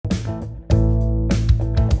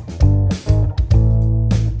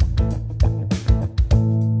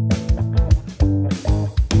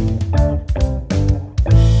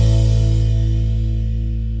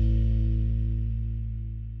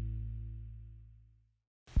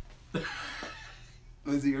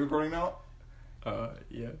Is he recording now?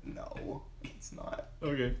 Yeah. No, it's not.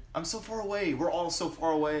 Okay. I'm so far away. We're all so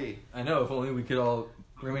far away. I know, if only we could all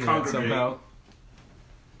remain Congregate. somehow.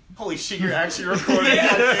 Holy shit, you're actually recording.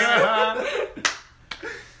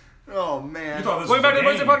 Oh, man. You thought this Welcome was back a to the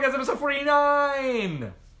Voice game. Podcast, episode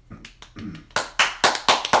 49!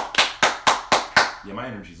 Yeah, my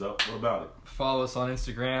energy's up. What about it? Follow us on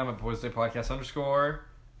Instagram at Boys Day Podcast _.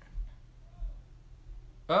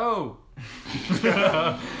 Oh!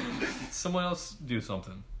 Someone else do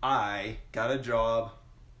something. I got a job.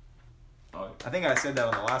 Oh, I think I said that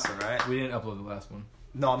on the last one, right? We didn't upload the last one.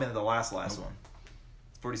 No, I meant the last one.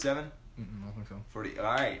 47? I don't think so. 40. All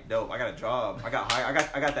right, dope. I got a job. I got hired.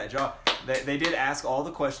 I got that job. They did ask all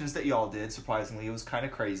the questions that y'all did. Surprisingly, it was kind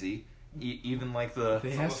of crazy. Even like the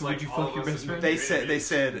They almost asked, would like you all fuck of your us best in friend? the- they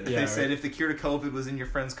said Yeah, if the cure to COVID was in your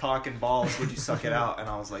friend's cock and balls, would you suck it out? And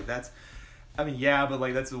I was like, yeah, but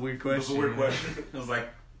like that's a weird that's question. a weird question. It was like,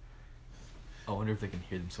 I wonder if they can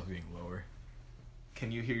hear themselves being lower.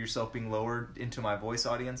 Can you hear yourself being lowered into my voice,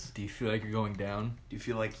 audience? Do you feel like you're going down Do you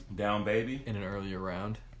feel like? down, baby. in an earlier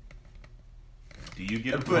round? Do you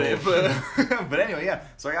get a But anyway, yeah.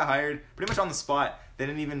 So I got hired pretty much on the spot. They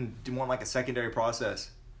didn't even want like a secondary process.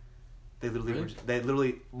 They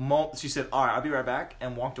literally. She said, "All right, I'll be right back,"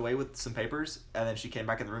 and walked away with some papers. And then she came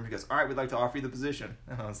back in the room. She goes, "All right, we'd like to offer you the position."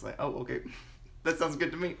 And I was like, "Oh, okay, that sounds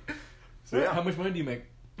good to me." So yeah. How much money do you make?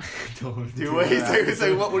 Don't Do it. He's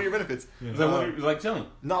like, what are your benefits? Is that what it was like telling?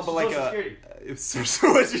 No, but like, Social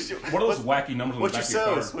Security. what What are those wacky numbers on What's the your back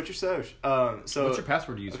of your Soch? card? What's your Soch? So What's your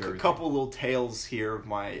password to use for a everything? couple little tales here of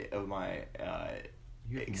my You have more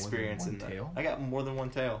than experience one in the, tale? I got more than one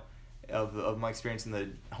tale of my experience in the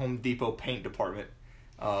Home Depot paint department.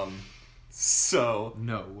 So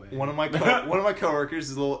No way. one of my coworkers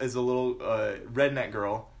is a little redneck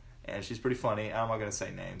girl, and she's pretty funny. I'm not gonna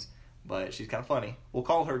say names, but she's kind of funny. We'll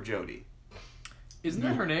call her Jody. Isn't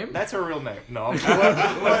that her name? That's her real name. No,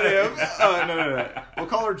 what if? No. We'll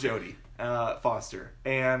call her Jody Foster.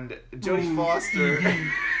 And Jody Foster.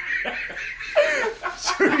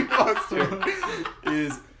 Jody Foster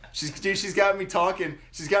is she's got me talking.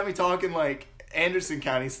 She's got me talking like Anderson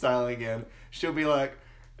County style again. She'll be like.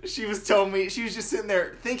 She was telling me she was just sitting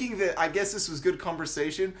there thinking that I guess this was good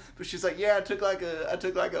conversation, but she's like, "Yeah, I took like a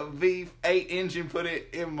V8 engine, put it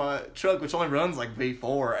in my truck, which only runs like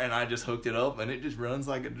V4, and I just hooked it up, and it just runs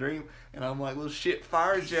like a dream." And I'm like, "Well, shit,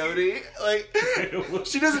 fire, Jody." Like,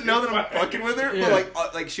 she doesn't know that I'm fucking with her, Yeah.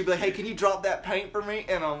 but like she'd be like, "Hey, can you drop that paint for me?"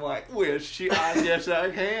 And I'm like, yes, I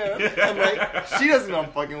can." I'm like, she doesn't know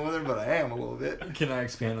I'm fucking with her, but I am a little bit. Can I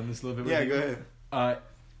expand on this a little bit? Yeah, with go you? ahead.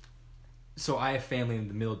 So I have family in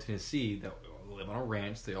the middle of Tennessee that live on a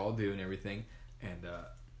ranch. They all do and everything. And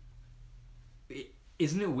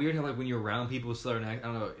isn't it weird how like when you're around people with Southern accent? I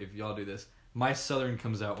don't know if y'all do this. My Southern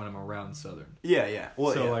comes out when I'm around Southern. Yeah.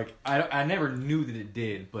 Well, So yeah. like I never knew that it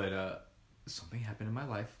did, but something happened in my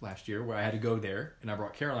life last year where I had to go there, and I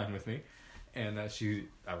brought Caroline with me, and I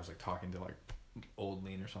was like talking to like old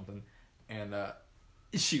Lean or something, and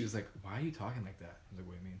she was like, "Why are you talking like that?" I was like,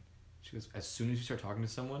 "What do you mean?" She goes, "As soon as you start talking to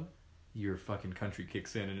someone, your fucking country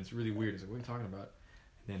kicks in, and it's really weird." I was like, "What are you talking about?"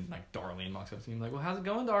 And then like Darlene walks up to me, like, "Well, how's it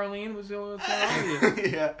going, Darlene? What's going on with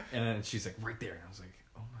you?" Yeah. And then she's like, "Right there," and I was like,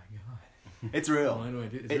 "Oh my god, It's real. why do I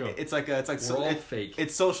do it? It's real." It's like We're all fake.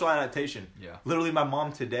 It's social adaptation. Yeah. Literally, my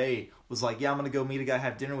mom today was like, "Yeah, I'm gonna go meet a guy,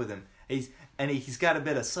 have dinner with him. He's got a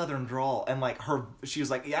bit of Southern drawl." And like she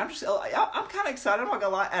was like, "Yeah, I'm kind of excited. I'm not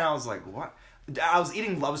gonna lie." And I was like, "What?" I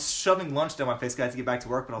was shoving lunch down my face. 'Cause I had to get back to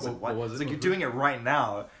work, but I was like, "What?" what was It's it? like, "You're doing it right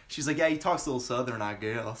now." She's like, "Yeah, he talks a little Southern, I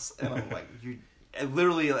guess." And I'm like, "You're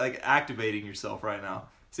literally like activating yourself right now."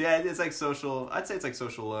 So yeah, it's like social. I'd say it's like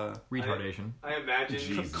social Retardation. I imagine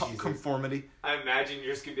Jesus. conformity. I imagine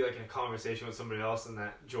you're just gonna be like in a conversation with somebody else, and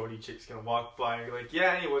that Jody chick's gonna walk by, and you're like,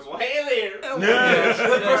 "Yeah, anyways, well, hey there." Yeah.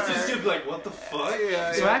 The person's gonna be like, "What the fuck?"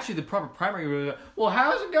 Yeah, So actually, the proper primary would be like, "Well,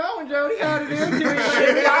 how's it going, Jody? How did it do?"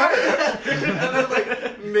 And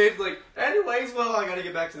then anyways, well, I gotta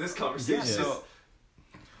get back to this conversation. Yeah. So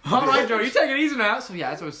All right, Jody, you take it easy now. So yeah,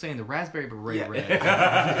 as I was saying, the raspberry beret Yeah. red.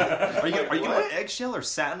 Are you going eggshell or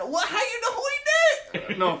satin? What? How you know he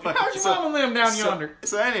did? No, fuck. How's your mama live down so, yonder?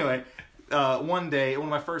 So anyway, one day, one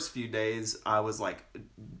of my first few days, I was like,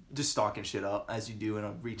 just stocking shit up as you do in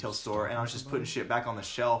a retail store, and I was just putting shit back on the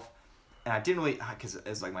shelf, and I didn't really, because it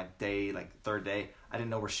was like my day, like third day, I didn't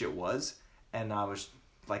know where shit was, and I was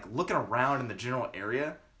like looking around in the general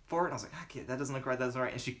area for it, and I was like, okay, that doesn't look right, that doesn't look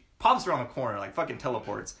right, and she pops around the corner, like fucking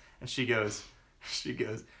teleports, and she goes,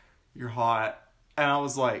 "You're hot," and I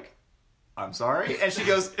was like, I'm sorry. And she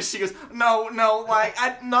goes, no, like,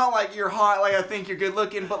 not like you're hot, like I think you're good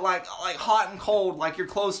looking, but like hot and cold, like you're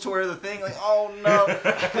close to where the thing, like, oh no.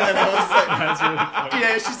 And I was like, That's really funny.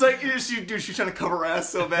 yeah, she's like, she's trying to cover her ass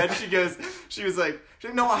so bad. She was like,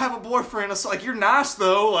 no, I have a boyfriend. I was like, you're nice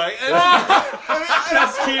though, like.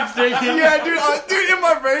 Just keeps digging. Yeah, dude, in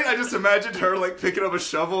my brain, I just imagined her like picking up a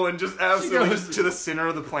shovel and just absolutely goes- just to the center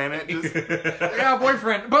of the planet. Just, Yeah,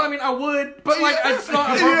 boyfriend. But I mean, I would. But like, it's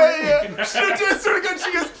not appropriate. yeah.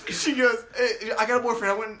 She goes, hey, I got a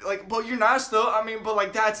boyfriend. I wouldn't like, but you're nice though. I mean, but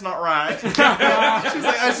like that's not right. She's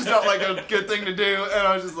like, that's just not like a good thing to do. And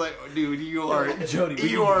I was just like, dude, you are Jody, we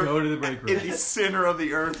you can are go to the break room. in the center of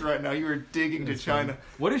the earth right now. You are digging to China.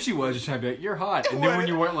 What if she was just trying to be like, you're hot, and then when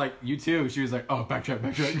you weren't like, you too, she was like, oh,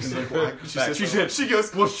 backtrack. She's like, what? She said, she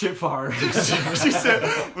goes, well, shit fire. she said,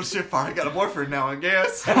 well, shit, fine. I got a boyfriend now, I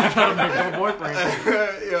guess. I gotta make her a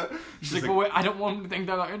boyfriend. Yeah. She's like, but wait, I don't want him to think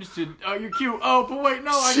that I'm not interested. Oh, you're cute. Oh, but wait,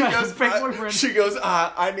 no, I got a fake boyfriend. She goes,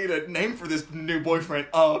 I need a name for this new boyfriend.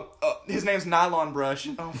 His name's Nylon Brush.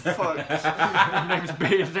 Oh, fuck.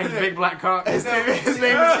 His name's Big Black Cock. His name is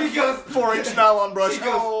She goes, 4-inch Nylon Brush. she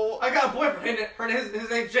goes, I got a boyfriend, and his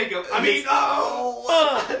name's Jacob. I mean,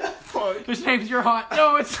 fuck. His name's You're Hot.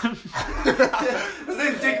 No, it's... his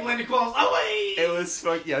name's Dick Lenny Claus. Oh, wait. It was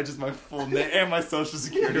fuck, yeah, just my full name and my social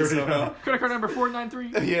security somehow. Credit card number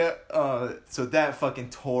 493. Yeah, so that fucking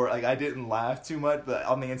tore, like, I didn't laugh too much, but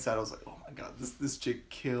on the inside I was like, oh my god, this chick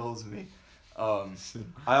kills me.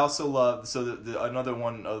 I also love, so another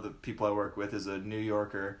one of the people I work with is a New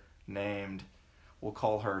Yorker named, we'll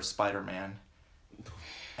call her Spider-Man.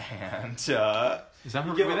 And, Is that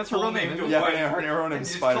her? Give Wait, a that's her full real name name. to isn't a it? yeah, her name And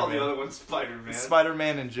is you just call the Spider-Man. other one Spider-Man.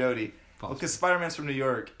 Spider-Man and Jody. Possible. Because Spider-Man's from New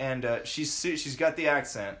York, and she's got the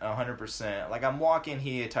accent 100%. Like, I'm walking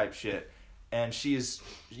here type shit. And she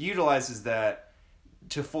utilizes that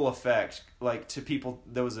to full effect. Like, to people,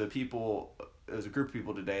 there was a group of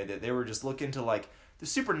people today that they were just looking to, like, they're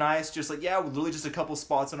super nice, just like, yeah, literally just a couple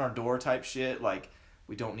spots on our door type shit. Like,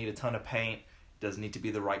 we don't need a ton of paint. Doesn't need to be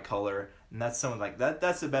the right color. And that's something like that.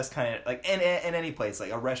 That's the best kind of, like, in any place,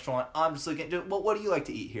 like a restaurant. I'm just looking, what do you like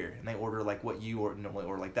to eat here? And they order, like, what you normally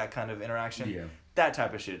order, like that kind of interaction. Yeah. That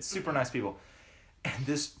type of shit. Super nice people. And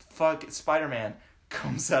this Spider-Man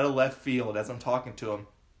comes out of left field as I'm talking to him,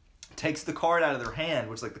 takes the card out of their hand,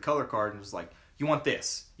 which is like the color card, and was like, you want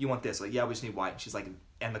this? Like, yeah, we just need white. And she's like,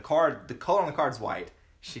 and the color on the card's white.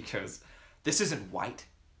 She goes, this isn't white.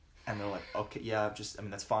 And they're like, okay, yeah,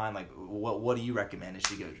 that's fine. Like, what do you recommend? And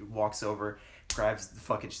she walks over, grabs the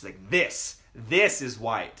fucking, she's like, this is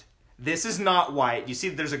white. This is not white. You see,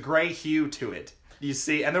 there's a gray hue to it. You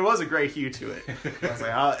see, and there was a gray hue to it. I was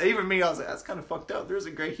like, even me, I was like, that's kind of fucked up. There's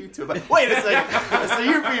a gray hue to it. But wait a second. So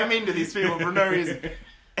you're being mean to these people for no reason.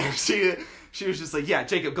 And she was just like, yeah,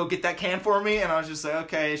 Jacob, go get that can for me. And I was just like,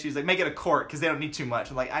 okay. She's like, make it a quart because they don't need too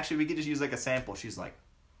much. I'm like, actually, we could just use like a sample. She's like,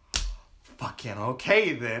 fucking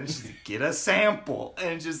okay then. She's like, get a sample.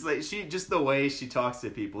 And just like, just the way she talks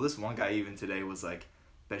to people. This one guy even today was like,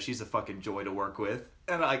 that she's a fucking joy to work with.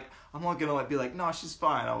 And like, I'm not gonna like be like, no, she's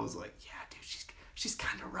fine. I was like, yeah, dude, she's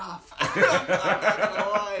kind of rough. I'm not gonna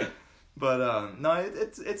lie. But no,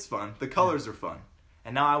 it's fun. The colors are fun.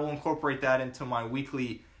 And now I will incorporate that into my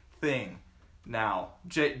weekly thing. Now,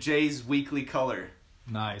 Jay's weekly color.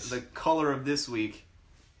 Nice. The color of this week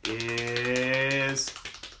is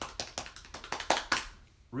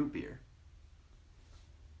root beer.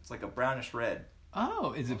 It's like a brownish red.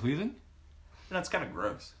 Oh, is it pleasing? And that's kind of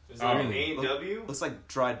gross. Is it an A&W? Looks like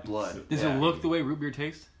dried blood. Does it look the way root beer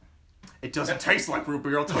tastes? It doesn't taste like root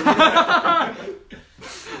beer, I'll tell you that.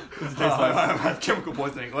 What's it taste like? I have chemical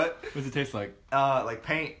poisoning. What? What's it taste like? Like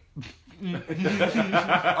paint.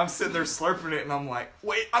 I'm sitting there slurping it, and I'm like,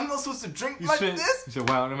 wait, I'm not supposed to drink like this? You said,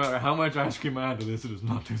 wow, no matter how much ice cream I add to this, it does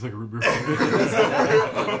not taste like a root beer.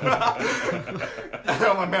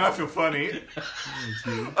 I'm like, man, I feel funny.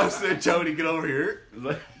 I said, Jody, get over here.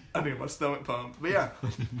 I need my stomach pumped. But yeah.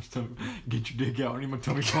 Get your dick out. I need my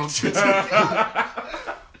tummy pumped.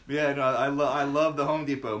 Yeah, no, I love the Home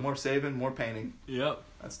Depot. More saving, more painting. Yep.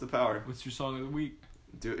 That's the power. What's your song of the week?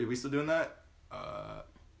 Are we still doing that?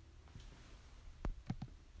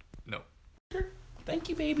 No. Thank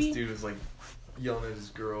you, baby. This dude was like yelling at his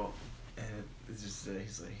girl, and it's just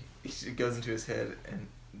he's like, it goes into his head, and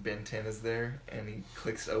Ben 10 is there, and he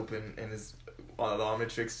clicks open, and his the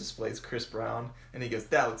Omnitrix displays Chris Brown, and he goes,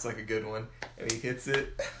 that looks like a good one, and he hits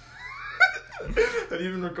it. Have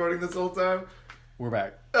you been recording this whole time? We're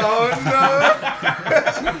back. Oh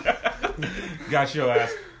no! Got your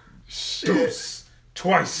ass. Shit.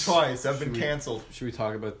 Twice. I've been canceled. Should we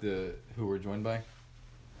talk about who we're joined by?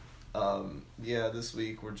 Yeah, this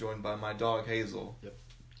week we're joined by my dog Hazel.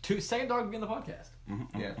 Second dog to be on the podcast.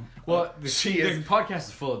 Yeah. Well, the is- podcast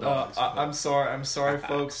is full of dogs. I'm sorry,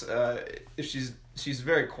 folks. If she's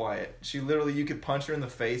very quiet. She literally, you could punch her in the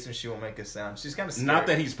face and she won't make a sound. She's kind of scary. Not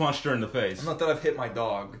that he's punched her in the face. Not that I've hit my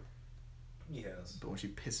dog, Yes. but when she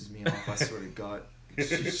pisses me off, I swear to God,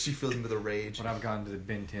 she fills me with a rage. When I've gone to the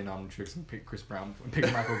Ben 10 Omnitrix and picked Chris Brown,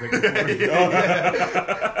 picked Michael Vick before.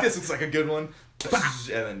 This looks like a good one, and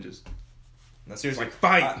then just. No, seriously, Like,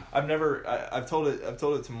 fight. I've told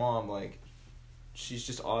it to Mom, like, she's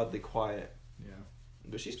just oddly quiet, Yeah.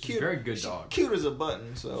 but she's She's cute. a very good She's dog. cute as a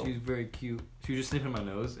button. So She's very cute. She was just sniffing my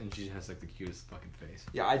nose, and she has like the cutest fucking face.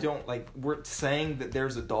 yeah, I don't like. We're saying that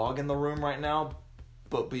there's a dog in the room right now,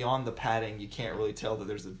 but beyond the patting, you can't really tell that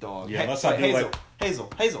there's a dog. Yeah, let's not do Hazel, like-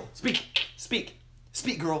 Hazel,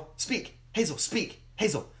 speak, girl, speak, Hazel, speak,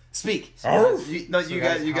 Hazel, speak. Oh. You So guys,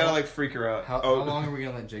 gotta how- like freak her out. How long are we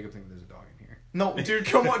gonna let Jacob think there's a dog in here? No, dude,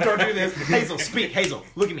 come on, don't do this. Hazel, speak. Hazel,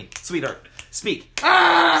 look at me, sweetheart. Speak.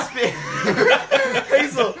 Speak.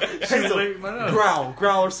 Hazel, licking my nose.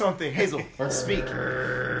 growl or something. Hazel, speak.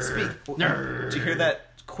 Did you hear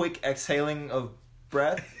that quick exhaling of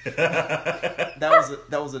breath? That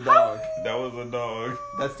was a dog. That was a dog.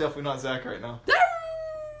 That's definitely not Zach right now.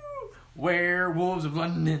 Werewolves of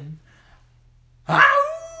London.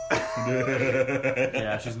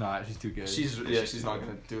 Yeah, she's not. She's too good. She's not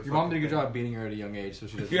gonna do it. Your mom did a good job beating her at a young age, so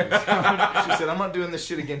she doesn't. She said, "I'm not doing this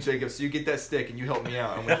shit again, Jacob. So you get that stick and you help me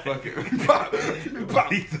out." I'm like, "Fuck it."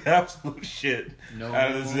 Beat the absolute shit No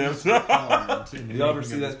out of this rules episode. are Did you ever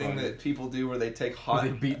see that thing that people do where they take hot? they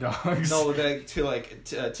beat dogs? No,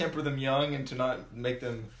 to temper them young and to not make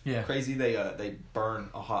them Yeah. crazy. They burn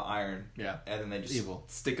a hot iron. Yeah. And then they just Evil.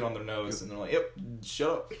 stick it on their nose, and they're like, "Yep, shut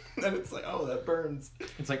up." And it's like, "Oh, that burns."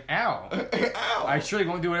 It's like, ow. Ow. I surely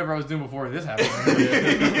won't do whatever I was doing before this happened.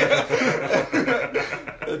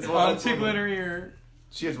 That's Oh, why I'm tickling her ear.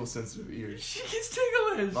 She has real sensitive ears. She gets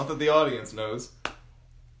ticklish. Not that the audience knows.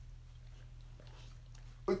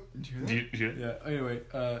 Did you hear that? Yeah. Anyway,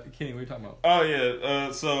 Kenny, what are you talking about? Oh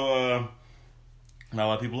yeah. So not a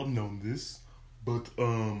lot of people have known this, but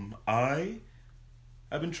I've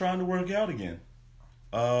been trying to work out again.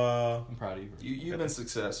 I'm proud of you. You've been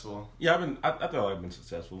successful. Yeah, I feel like I've been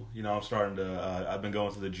successful. You know, I'm starting to. I've been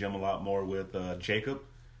going to the gym a lot more with Jacob.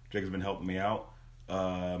 Jacob's been helping me out,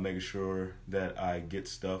 making sure that I get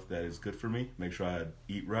stuff that is good for me. Make sure I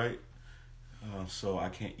eat right, so I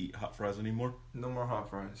can't eat hot fries anymore. No more hot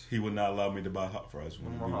fries. He would not allow me to buy hot fries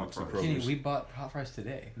when No more we hot went to fries. Kroger's. Kenny, we bought hot fries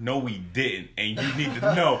today. No, we didn't, and you need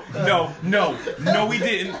to. No, we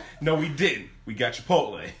didn't. No, we didn't. We got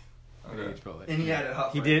Chipotle. Okay. Probably. And he had a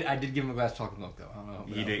hot He fries. did. I did give him a glass of chocolate milk though. I don't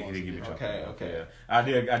know. He did give me chocolate. Okay, milk, okay. Yeah. I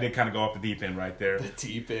did kind of go off the deep end right there. The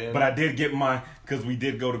deep end. But I did get because we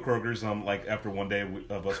did go to Kroger's like after one day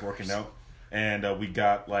of us working out, and we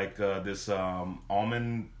got like this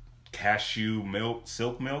almond cashew milk,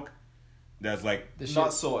 silk milk. That's like This Not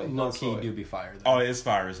shit soy, Low not key soy. do be fire though. oh, it's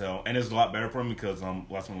fire as hell, and it's a lot better for me because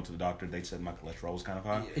last time I went to the doctor, they said my cholesterol was kind of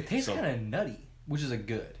high. It tastes So- kind of nutty, which is a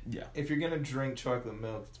good. Yeah, if you're gonna drink chocolate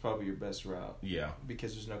milk, it's probably your best route yeah.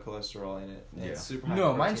 because there's no cholesterol in it. And Yeah. It's super high No,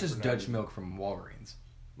 protein, mine's just super Dutch nutty. milk from Walgreens.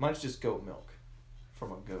 Mine's just goat milk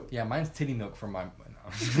from a goat. Yeah, mine's titty milk from my. Oh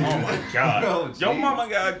my god, Oh, your geez. mama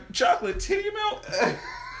got chocolate titty milk.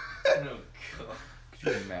 No, God.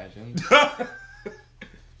 Could you imagine?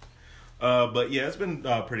 But yeah, it's been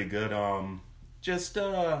pretty good. I've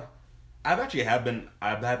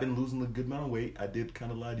been losing a good amount of weight. I did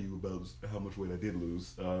kind of lie to you about how much weight I did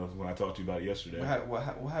lose when I talked to you about it yesterday. Why?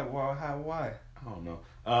 I don't know.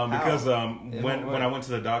 Because In when what way? I went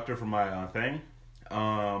to the doctor for my thing,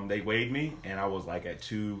 they weighed me and I was like at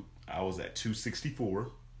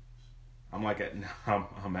 264. I'm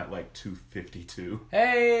at like 252.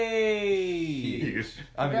 Hey! I mean, but,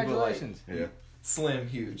 like, Congratulations. Yeah, slim,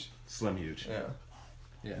 huge. slim huge. Yeah.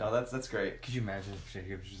 Yeah. No, that's great. Could you imagine if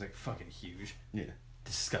Jacob was just like fucking huge, Yeah.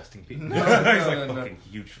 disgusting people? He's like no. fucking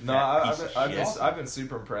huge. No, fat I've piece been, of I've, shit. been, I've been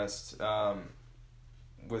super impressed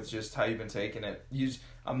with just how you've been taking it.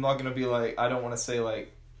 I'm not gonna be like, I don't want to say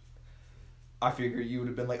like, I figure you would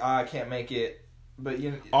have been like, I can't make it, but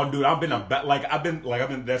you know. Oh, dude, I've been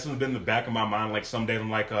that's been in the back of my mind. Like some days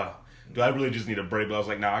I'm like, do I really just need a break? But I was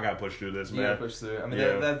like, nah, I gotta push through this, You man. gotta push through. I mean,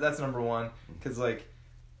 Yeah. that's number one. Cause like,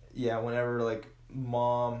 yeah, whenever like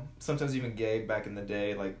mom, sometimes even Gabe back in the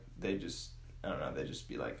day, like they just, I don't know, they just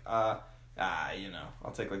be like, you know,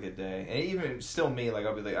 I'll take like a day. And even still me, like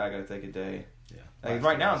I'll be like, I gotta take a day. Yeah. Like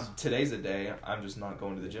right now, today's a day. I'm just not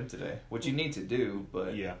going to the gym today, which you need to do.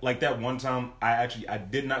 But Yeah, like that one time, I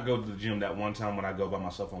did not go to the gym that one time when I go by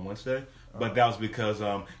myself on Wednesday, but that was because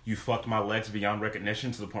you fucked my legs beyond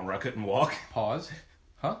recognition to the point where I couldn't walk. Pause.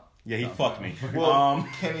 Huh? Yeah, he fucked me. well,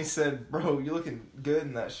 Kenny said, "Bro, you're looking good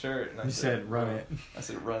in that shirt." And I You said, "Run it." I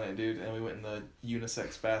said, "Run it, dude." And we went in the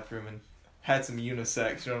unisex bathroom and had some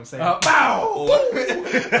unisex. You know what I'm saying? Bow!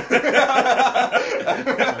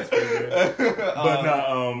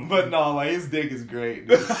 But no, like his dick is great.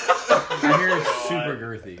 Dude. I hear it's super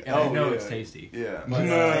girthy, and I know yeah. it's tasty. Yeah, But,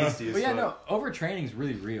 it's tasty as But yeah, fuck. no, overtraining is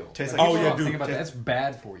really real. Tastes Like, like- people Oh, yeah, don't dude. think about that. That's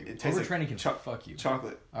bad for you. It tastes like Overtraining can fuck you.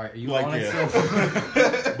 Chocolate. All right, are you Like, on it yeah.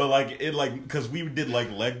 still? But like it, like because we did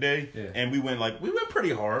like leg day, Yeah. and we went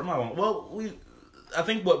pretty hard. I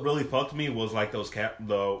think what really fucked me was like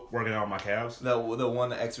the working out on my calves. The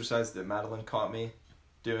one exercise that Madeline caught me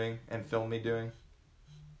doing and filmed me doing.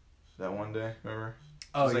 That one day, remember?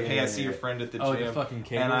 Oh, She's like, yeah, hey, yeah, I see yeah. your friend at the Oh, gym. the fucking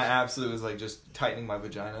cables. And I absolutely was like just tightening my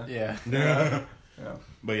vagina. Yeah. Yeah. Yeah.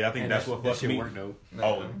 But yeah, I think And that's that, what that fucked shit me. worked dope.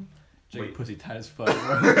 Oh, Jake Wait. pussy tight as fuck.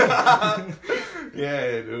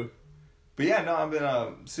 Yeah, dude. But yeah, no, I've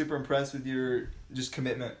been super impressed with your just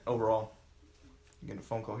commitment overall. You getting a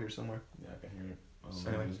phone call here somewhere? yeah, I can hear it.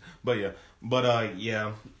 Anyways. But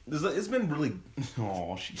yeah, it's been really.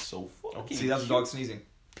 Oh, she's so fucking. See, that's a dog sneezing.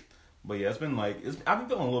 But yeah, it's been like I've been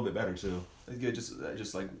feeling a little bit better too. It's good,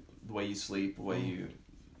 just like the way you sleep, the way you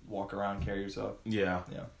walk around, carry yourself. Yeah,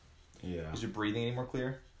 Yeah. yeah, Is your breathing any more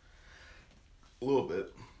clear? a little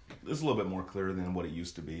bit. It's a little bit more clear than what it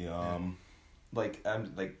used to be. Like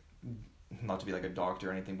I'm like, not to be like a doctor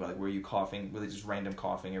or anything, but like, were you coughing? Really, just random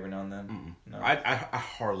coughing every now and then? No. I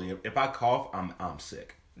hardly. If I cough, I'm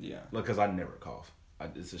sick. Yeah. Because I never cough.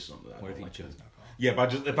 It's just something that I What if don't he like. chose not call?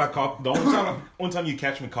 Yeah, if I cough, the only time you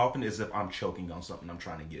catch me coughing is if I'm choking on something. I'm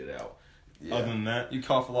trying to get it out. Yeah. Other than that, You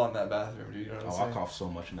cough a lot in that bathroom, dude. You know what I'm oh, saying? I cough so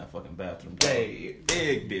much in that fucking bathroom. Hey.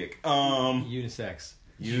 Big dick. Unisex.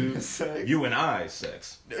 You and I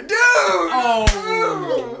sex. Dude!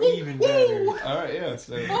 Oh, even better. All right, yeah.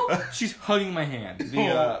 So She's hugging my hand. me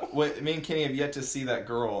and Kenny have yet to see that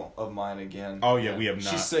girl of mine again. Oh yeah, we have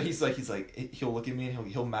not. She's he's like he'll look at me and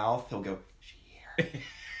he'll mouth, he'll go, she here,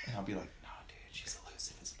 and I'll be like, no, dude, she's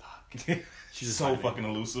elusive as fuck. She's so fucking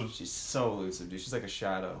elusive. She's so elusive, dude. She's like a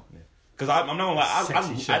shadow. Cause I'm not gonna lie,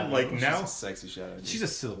 Sexy I shadow. like She's now. a sexy shadow. Dude. She's a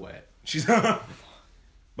silhouette. She's.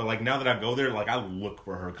 But like now that I go there, like I look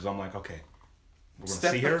for her because I'm like, okay, we're gonna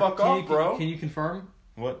Step see the her. fuck off, bro. Can you confirm?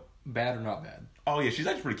 What? Bad or not bad? Oh yeah, she's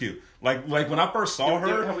actually pretty cute. Like when I first saw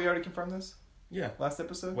her. Have we already confirmed this Yeah. last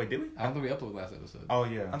episode? Wait, did we? I don't think we uploaded last episode. Oh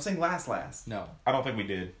yeah. I'm saying last. No. I don't think we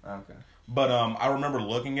did. Okay. But I remember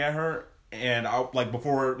looking at her, and I like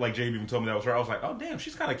before like Jabe even told me that was her. I was like, oh damn,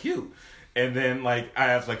 she's kind of cute. And then like I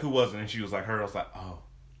asked like who was it, and she was like her. I was like, oh,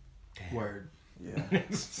 damn. Word. Yeah.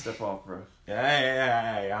 Step off, bro.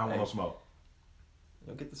 Hey, I don't want no smoke.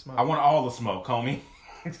 You'll get the smoke. I want all the smoke, homie.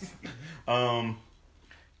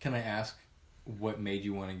 Can I ask what made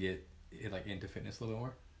you want to get like into fitness a little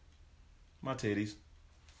more? My titties.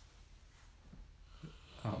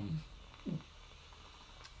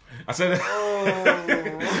 I said it.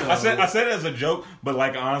 I said it as a joke, but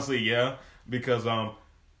like honestly, yeah, because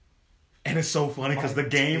and it's so funny because the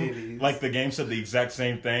game, titties. like the game said the exact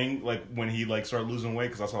same thing, like when he like started losing weight,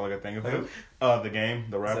 because I saw like a thing of him, the game,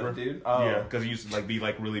 the Is that rapper, a dude? Oh. yeah, because he used to like be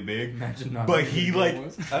like really big, Imagine not. but knowing he who like, it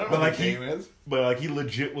was. I don't know but what like the he, game is. but like he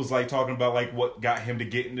legit was like talking about like what got him to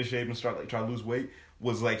get into shape and start like try to lose weight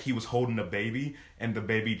was like he was holding a baby and the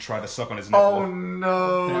baby tried to suck on his nipple. Oh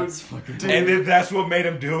no! That's fucking. And then that's what made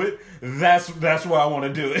him do it. That's why I want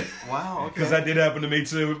to do it. Wow. Okay. Because that did happen to me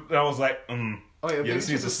too. And I was like, Oh yeah, yeah, baby this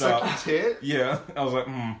needs to just a sucky stop. tit. Yeah. I was like,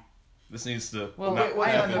 this needs to. Well, not wait, I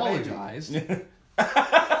happen? apologized. Hey,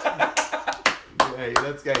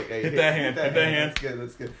 that's good. Hey, Hit that hand, hit that hand. That's good.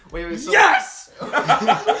 That's good. Wait. So, Yes!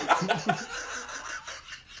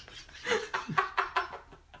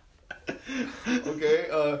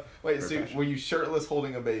 Okay. Wait. So were you shirtless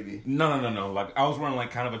holding a baby? No. Like, I was wearing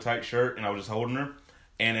like kind of a tight shirt and I was just holding her.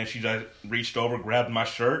 And then she just reached over, grabbed my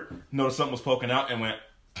shirt, noticed something was poking out and went,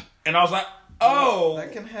 and I was like, oh!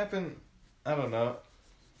 That can happen. I don't know.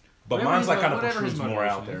 But Whatever mine's like his- kind of whatever his protrudes more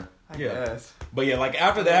out motivation there. I Yeah. guess. But yeah, like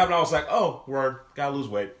after that happened, I was like, oh, word, gotta lose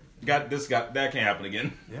weight. That can't happen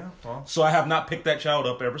again. Yeah. Well. So I have not picked that child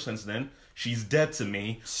up ever since then. She's dead to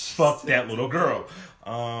me. Fuck that little girl.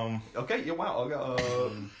 Okay. Yeah. Wow. No,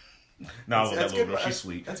 I love that that's little good. girl. She's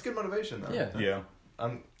sweet. That's good motivation, though. Yeah.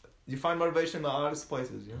 Yeah. You find motivation in the oddest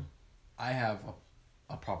places, you know. I have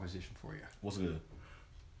a proposition for you. What's good?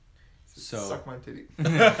 So Suck my titty.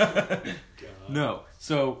 no.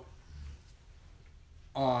 So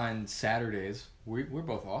on Saturdays, we're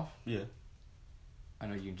both off. Yeah. I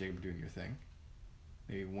know you and Jacob are doing your thing.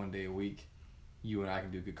 Maybe one day a week, you and I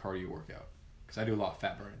can do a good cardio workout. Because I do a lot of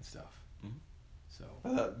fat burning stuff. Mhm. So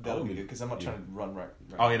That'll be good because I'm not trying to run right.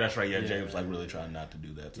 Oh yeah, that's right. Yeah, Yeah, Jacob's like yeah. really trying not to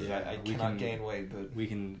do that. So. I we cannot can- gain weight, but we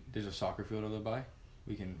can. There's a soccer field over by.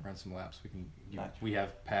 We can run some laps. We can. Nice. We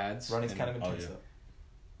have pads. running's and kind of intense yeah. though.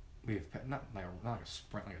 We have not like a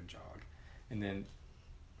sprint, like a jog, and then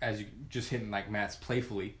as you just hitting like mats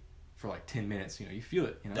playfully for like 10 minutes, you know, you feel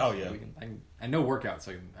it. You know. Oh, yeah. I know workouts.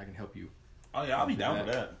 So I can help you. Oh yeah, I'll be down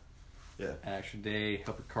for that. Yeah. An extra day,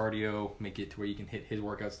 help with cardio, make it to where you can hit his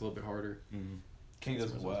workouts a little bit harder. Mm-hmm. Kenny does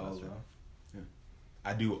it That's well faster. though.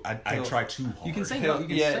 I do. I He'll- try too hard. You can say no. You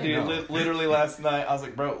can Yeah, say dude. no. Literally last night, I was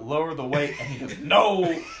like, "Bro, lower the weight," and he goes, "No."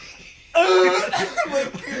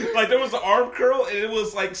 Like there was an arm curl and it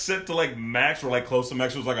was like set to like max or like close to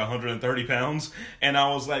max. It was like 130 pounds, and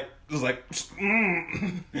I was like,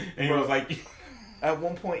 and he was like, At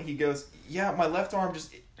one point, he goes, "Yeah, my left arm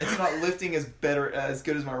it's not lifting as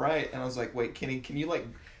good as my right." And I was like, "Wait, Kenny, can you like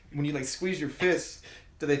when you like squeeze your fists,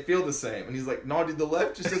 do they feel the same?" And he's like, "No, dude, the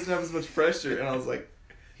left just doesn't have as much pressure." And I was like,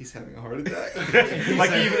 "He's having a heart attack."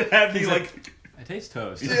 like he even had me like. I taste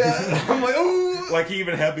toast. Yeah, I'm like, "Oh." Like he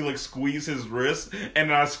even had me like squeeze his wrist, and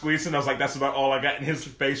then I squeezed it, and I was like, "That's about all I got." And his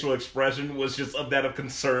facial expression was just of that of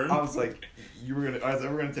concern. I was like, "We're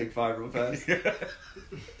gonna take 5 real fast."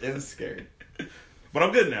 It was scary. But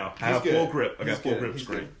I'm good now. I He's have good. full grip. I He's got full good. grip He's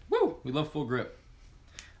screen. Woo! We love full grip.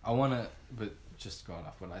 I want to, but just going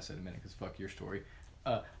off what I said a minute, because fuck your story.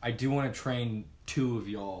 I do want to train 2 of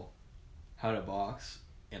y'all how to box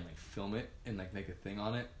and like film it and like make a thing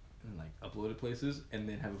on it and like upload it places and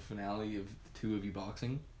then have a finale of the 2 of you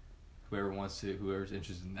boxing. Whoever's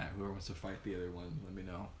interested in that, whoever wants to fight the other one, let me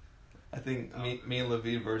know. I think me and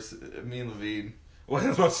Levine. Well, I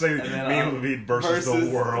was about to say, And then, me and Levine versus the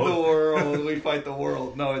world. The world. We fight the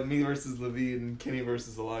world. No, it's me versus Levine and Kenny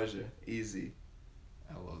versus Elijah. Easy.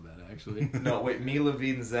 I love that actually. No, wait, me,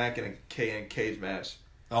 Levine, Zach in a cage match.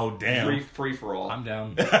 Oh damn! Free for all. I'm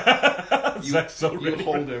down. That's so You ready.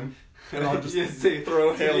 hold him, and I'll just Yeah, say-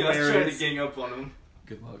 throw Yeah, Hail let's try to Marys. gang up on him.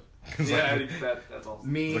 Good luck. Yeah, that's awesome.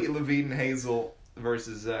 Me, Levine, and Hazel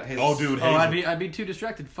versus Hazel. Oh, dude, Oh, Hazel. I'd be too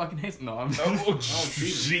distracted. Fucking Hazel. No, I'm. Oh, Oh,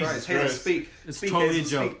 Jesus Christ. Hazel, Christ. speak. It's Speak, totally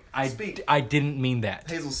Hazel, a joke. Speak. I didn't mean that.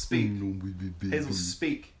 Hazel, speak. Hazel,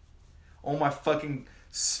 speak. Oh my fucking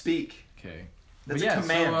speak. Okay. That's But yeah, a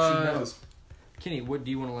command. so, She knows. Kenny, what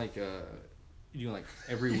do you want to like? You like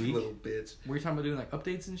every You week? little bitch. Were you talking about doing like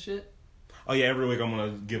updates and shit? Oh yeah, every week I'm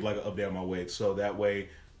gonna give like an update on my weight, so that way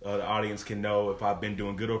the audience can know if I've been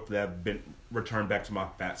doing good or if I've been returned back to my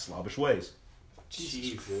fat slobbish ways.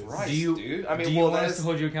 Jesus do Christ, you, dude. I mean, do you well, want us that's, to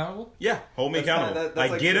hold you accountable? Yeah, hold me That's not- accountable. that's I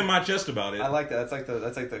like get the- in my chest about it. I like that.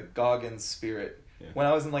 That's like the Goggins spirit. Yeah. When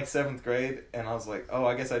I was in like 7th grade, and I was like, oh,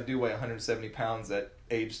 I guess I do weigh 170 pounds at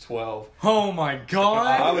age 12. Oh my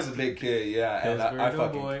god! I was a big kid, yeah, and Pillsbury I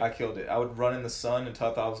fucking Doughboy. I killed it. I would run in the sun until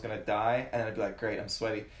I thought I was gonna die, and I'd be like, great, I'm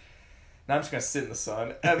sweaty. Now I'm just gonna sit in the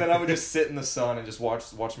sun, and then I would just sit in the sun and just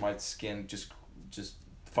watch my skin just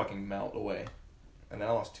fucking melt away, and then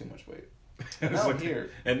I lost too much weight. And now I'm here.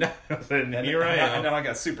 And now, and And here I am. And now I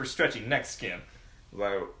got super stretchy neck skin.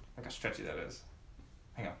 Like, Look how stretchy that is.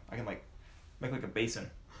 Hang on, I can like make like a basin.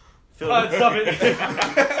 Stop it!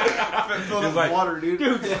 Fill it He's like, water, dude.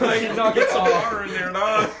 Like, knock it some off. water in there,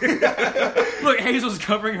 dog. Look, Hazel's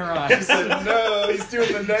covering her eyes. No, he's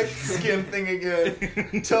doing the neck skin thing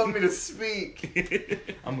again. Telling me to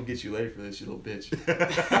speak. I'm gonna get you later for this, you little bitch.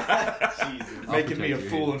 Jesus. Making me a protect you,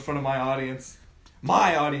 fool in front of my audience.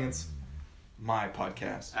 My audience. My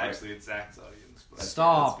podcast. Actually, it's Zach's audience. But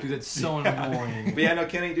Stop, dude. That's so annoying. But yeah, no,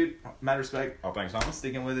 Kenny, dude, mad respect. Oh, thanks, Thomas.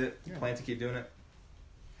 Sticking with it. Yeah. Plan to keep doing it.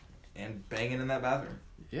 And banging in that bathroom.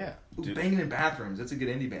 Yeah. Ooh, Dude. banging in bathrooms. That's a good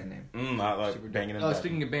indie band name. I like banging in. Oh, back.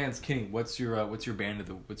 speaking of bands, Kenny, what's your what's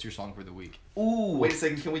your song for the week? Ooh. Wait a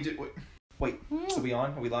second. Can we do... Wait. So we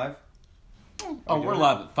on? Are we live? Oh, we we're doing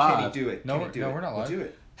live at 5. Kenny, do it. No, Kenny, do it. we're not live. We'll do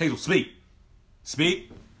it. Hazel, speak.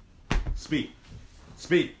 Speak. Speak.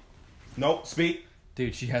 Speak. Nope, speak.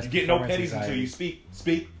 Dude, she has You get no performance pennies until anxiety. you speak.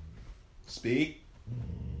 Speak. Speak.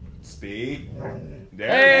 Speak. There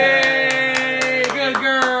Hey, good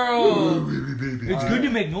girl. It's good to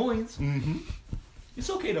make noise. Mm-hmm. It's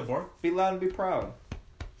okay to bark. Be loud and be proud.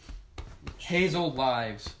 Hazel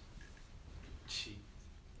Lives. Gee.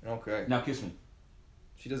 Okay. Now kiss me.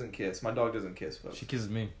 She doesn't kiss. My dog doesn't kiss, folks. She kisses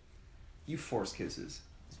me. You force kisses.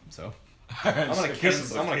 So I'm gonna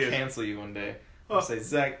Kisses cancel. I'm a gonna kiss. cancel you one day. I'll say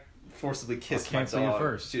Zach forcedly kissed I'll cancel my you dog.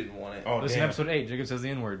 first. She didn't want it. Oh, listen to damn. episode 8. Jacob says the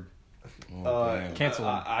N-word. damn. Cancel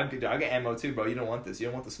him. I got ammo too, bro. You don't want this. You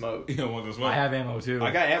don't want the smoke. You don't want this one. I have ammo too.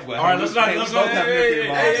 I got ammo. All right, let's not. Hey, Let's we not. both have nuclear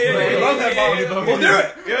bombs. We love that bomb. We'll do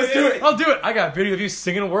it. Yeah, let's do it. I'll do it. I got a video of you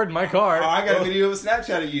singing a word in my car. Oh, I got a video of a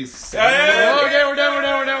Snapchat of you. Oh, okay, we're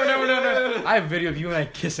done. I have a video of you and I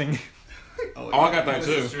kissing. Oh, I got that This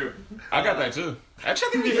is too. true. I got that too. Actually,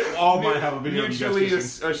 I think we all might have a video of you guys Mutually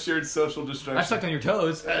kissing. assured social destruction. I sucked on your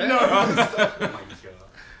toes. Oh my god.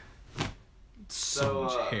 So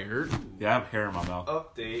much hair. Yeah, I have hair in my mouth.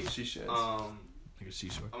 Update. She should. Like a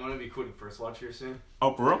seesaw. I'm gonna be quitting First Watch here soon.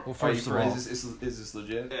 Oh, for real? Well, Are you first of for, all, is this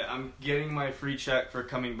legit? Yeah, I'm getting my free check for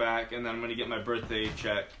coming back, and then I'm gonna get my birthday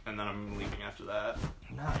check, and then I'm leaving after that.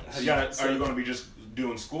 Are you going to be just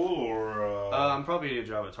doing school or? I'm probably gonna get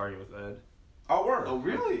a job at Target with Ed. Oh, word. Oh,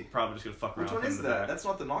 really? Probably just gonna fuck around. Which one with is him in the that? back. That's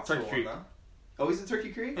not the Knoxville Turkey one, Creek. though. Oh, he's in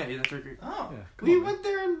Turkey Creek? Yeah, he's at Turkey Creek. Oh, yeah, come We on, went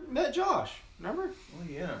there and met Josh. Remember? well,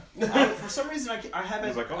 yeah. For some reason, I have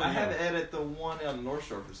He's it. like, oh, I have yeah. Ed at the one on North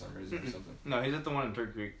Shore for some reason or something. No, he's at the one in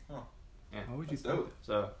Turkey Creek. man. Why would you That's think dope.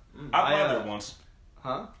 So, I applied I, there once.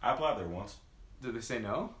 huh? I applied there once. Did they say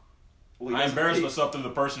no? Well, I he embarrassed doesn't- myself through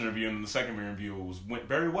the first interview, and the second interview went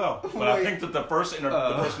very well. But I Wait. think that the person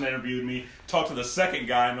that interviewed me talked to the second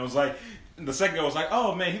guy, and it was like, the second guy was like,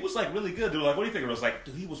 "Oh man, he was like really good." They were like, "What do you think?" I was like,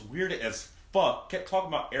 "Dude, he was weird as fuck." Kept talking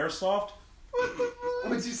about airsoft.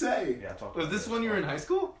 What'd you say? Yeah, I talked. Was about this when you were in high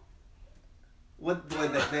school? What?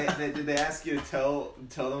 Did they ask you to tell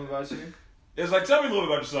them about you? It was like, "Tell me a little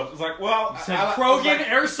bit about yourself." It's like, "Well, Said I was Krogan like,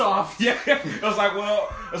 Airsoft. yeah." It was like,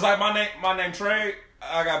 "Well, it's like my name Trey.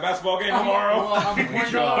 I got a basketball game tomorrow." I'm a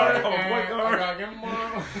point guard. I'm a point guard. I gotta get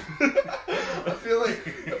tomorrow. I feel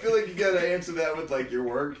like you gotta answer that with like your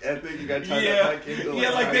work ethic. You gotta tie that Yeah, back into yeah,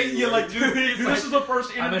 like how they, you yeah, work. like dude, this is the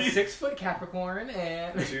first I'm a interview. 6-foot Capricorn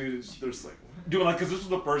and Dude, it's just like Dude, like, cause this was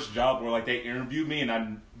the first job where like they interviewed me and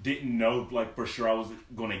I didn't know like for sure I was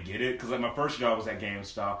gonna get it. Cause like my first job was at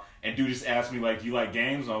GameStop and dude just asked me like, "Do you like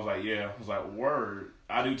games?" And I was like, "Yeah." I was like, "Word,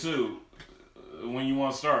 I do too." When you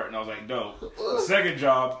want to start? And I was like, "Dope." Second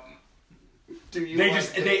job, dude, you they like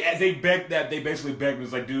just it. they begged that they basically begged me. It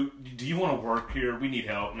was like, "Dude, do you want to work here? We need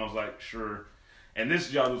help." And I was like, "Sure." And this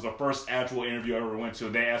job was the first actual interview I ever went to.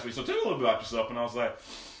 They asked me, "So tell me a little bit about yourself." And I was like,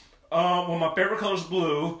 "Well, my favorite color is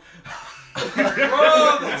blue."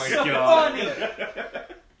 Oh my god.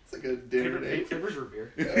 It's like a dinner date. flavors or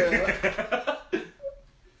beer.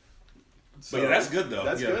 But yeah, that's good though.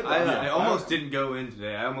 That's Yeah. good. I almost didn't go in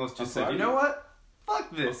today. I almost just I'm said, proud you of know you. what?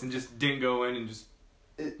 Fuck this, and just didn't go in and just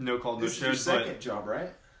no call, no This is your shows. second job, right?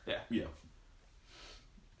 Yeah.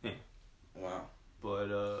 Wow.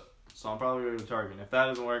 But so I'm probably going to Target. If that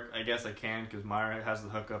doesn't work, I guess I can because Myra has the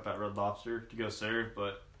hookup at Red Lobster to go serve.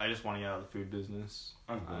 But I just want to get out of the food business.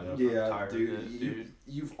 I'm Yeah, tired dude, of it,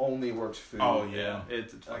 you've only worked food. Oh yeah.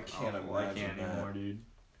 It's I fucking can't awful. I imagine can't that. anymore, dude.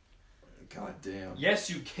 God damn. Yes,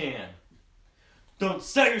 you can. Don't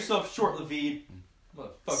sell yourself short, Levid.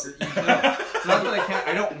 Motherfucker. It's not that I can't.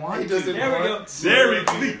 I don't want He to. doesn't There we go. Very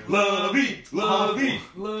love it. Love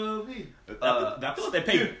it. I feel like they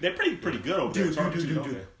pay. They're pretty good over there.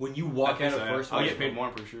 Dude. When you walk out of first, I'll get paid more,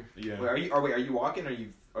 I'm pretty sure. Yeah. Wait, are you walking or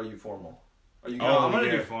are you formal? Are you? Oh, No, I'm gonna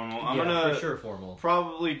yeah. do formal. I'm yeah, gonna for sure formal.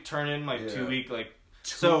 probably turn in my Yeah. 2 week like.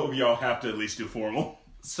 Two of y'all have to at least do formal.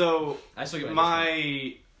 So I still get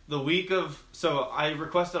the week of I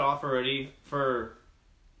requested off already for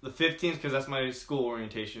the 15th because that's my school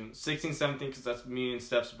orientation, 16th, 17th because that's me and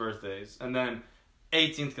Steph's birthdays, and then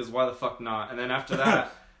 18th because why the fuck not? And then after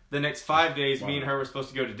that, the next 5 days, me and her were supposed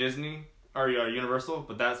to go to Disney or Universal,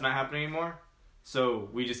 but that's not happening anymore. So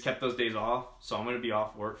we just kept those days off. So I'm gonna be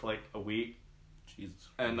off work for like a week, Jesus.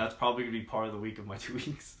 and that's probably gonna be part of the week of my 2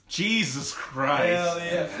 weeks. Jesus Christ.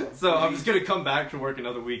 yeah. So I'm just gonna come back to work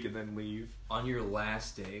another week and then leave. On your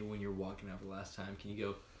last day, when you're walking out for the last time, can you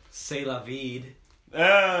go, "C'est la vide"? Oh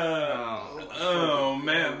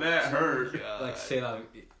man, that hurt. Like, "C'est la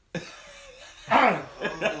vide."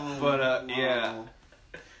 But yeah.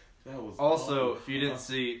 That was Also, if you didn't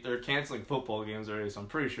see, they're canceling football games already, so I'm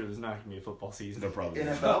pretty sure there's not gonna be a football season. No problem.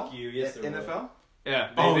 NFL. Fuck you, yes there NFL. Yeah,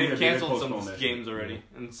 Oh, they yeah, they canceled postponed some that games shit. already,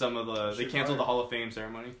 and some of the they Shit, canceled fire. the Hall of Fame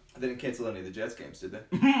ceremony. They didn't cancel any of the Jets games, did they?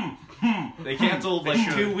 They canceled They like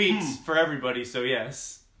should. 2 weeks for everybody, so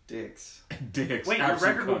yes. Dicks. Dicks. Wait, your Absolute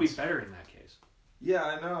record will be cunts. better in that case Yeah,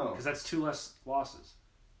 I know. because that's 2 less losses.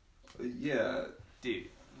 Yeah. Dude.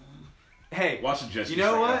 Hey, Watch the Jets. You just,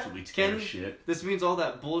 know like, what? absolutely tear Ken- shit. this means all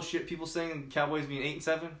that bullshit people saying Cowboys being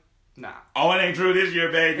 8-7? Nah. Oh, it ain't true this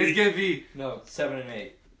year, baby. It's gonna be No, 7 and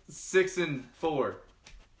 8. 6-4. 4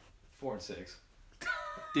 and 6.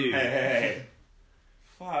 Dude. Hey.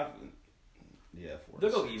 5. Yeah, 4.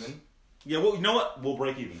 They'll go even. Yeah, well, you know what? We'll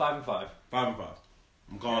break even. 5 and 5. 5 and 5.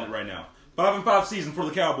 I'm calling it right now. 5-5 season for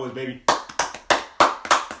the Cowboys, baby.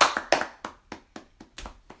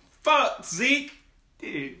 Fuck Zeke.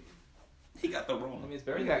 Dude. He got the I wrong. mean, it's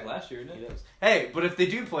better than last year, isn't it? Hey, but if they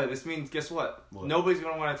do play, this means, guess what? What? Nobody's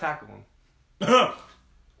going to want to tackle him.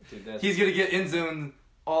 Dude, that's... He's going to get in zone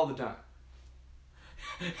all the time.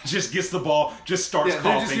 Just gets the ball, just starts Yeah,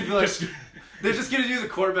 they're just coughing. gonna be like- They're just going to do the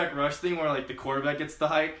quarterback rush thing where, like, the quarterback gets the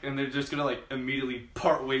hike, and they're just going to, like, immediately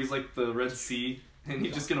part ways like the Red Sea, and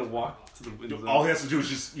he's just going to walk to the end zone. All he has to do is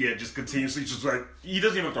just continuously, just like, he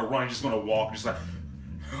doesn't even have to run, he's just gonna walk, just like,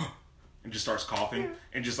 and just starts coughing,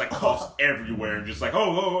 and just like coughs everywhere, and just like,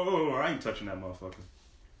 oh, I ain't touching that motherfucker.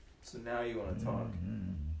 So now you want to talk.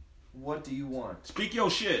 What do you want? Speak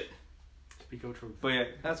your shit. Speak your truth. But yeah,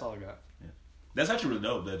 that's all I got. That's actually really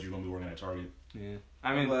dope that you're gonna be working at Target. Yeah.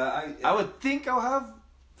 I mean, But I would think I'll have,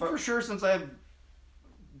 for sure, since I have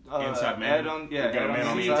Inside man. Ed on, yeah, You got a Ed man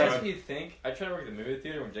on the inside. inside. That's what you think. I tried to work at the movie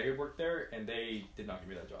theater when Jacob worked there, and they did not give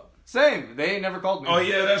me that job. Same. They never called me. Oh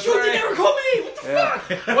yeah, that's They right. never called me! What the Yeah.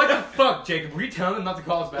 fuck? What the fuck, Jacob? Were you telling them not to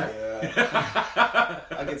call us back? Yeah.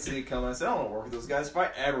 I could see it coming. I said, I don't want to work with those guys. If I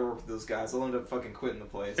ever work with those guys, I'll end up fucking quitting the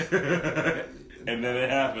place. And then it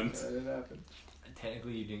happens. It happened.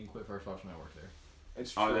 Technically, you didn't quit First Watch when I worked there.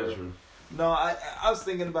 It's true. Oh, that's true. No, I was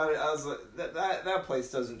thinking about it. I was like, that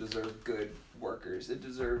place doesn't deserve good workers. It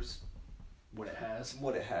deserves What it has.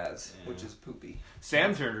 what it has, Yeah. which is poopy.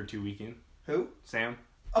 Sam turned her 2 weekend. Who? Sam.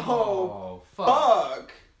 Oh, fuck.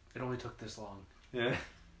 fuck! It only took this long. Yeah.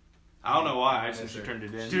 I don't know why. I Yes, just sir. turned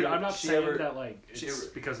it in. Dude, I'm not she saying ever- that like she it's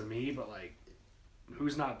ever- because of me, but like,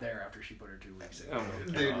 who's not there after she put her 2 weeks in? Oh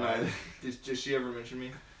my Dude, God. no. Did she ever mention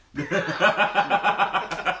me?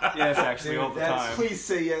 Yes, actually, all the That's- time. Please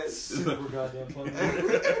say yes. Super goddamn funny.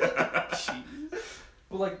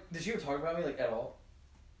 But like, did she ever talk about me like at all?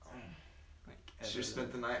 Should have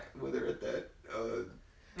spent the night with her at that.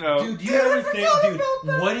 No. Dude, do you Dude, I ever think, forgot dude? about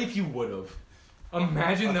that. What if you would have?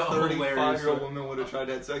 Imagine the 35-year-old hilarious. woman would have tried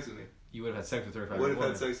to have sex with me. You would have had sex with 35. Would have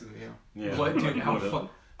had sex with me, yeah. Yeah. What, dude? How Would've. fun?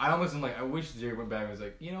 I almost am like, I wish Jerry went back and was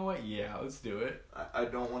like, you know what? Yeah, let's do it. I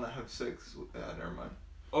don't want to have sex with... never mind.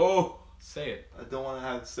 Oh. Say it. I don't want to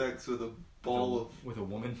have sex with a ball of... With a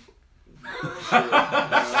woman.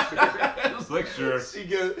 I was like, sure. She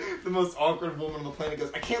goes, the most awkward woman on the planet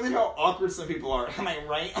goes, I can't believe how awkward some people are. Am I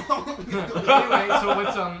right? Anyway, so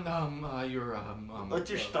what's your What's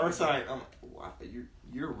your star sign? I'm like, wow,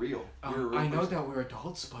 you're real. You're a real I know person. that we're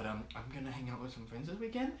adults, but I'm gonna hang out with some friends this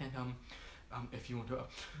weekend, and if you want to go,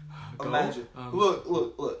 Imagine.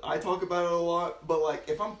 Look. I talk about it a lot, but like,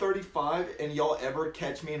 if I'm 35 and y'all ever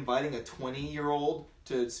catch me inviting a 20-year-old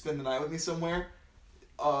to spend the night with me somewhere,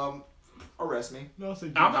 arrest me. No, say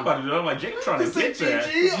I'm not about to do it. I'm like, Jake trying to Say get that.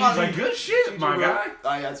 GG. He's like, good shit, my bro. guy.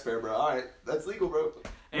 Alright, that's fair, bro. Alright, that's legal, bro.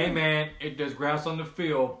 Hey man, if there's grass on the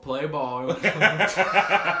field, play ball. God.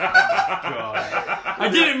 I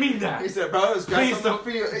didn't mean He that. said, bro, there's grass Please on the don't-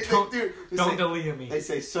 field. Hey, don't- dude, they Don't say, delete me, they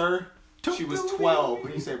say, sir, she was delete 12. me.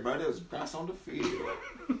 When you say, bro, there was grass on the field.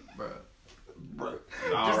 bro. Bro.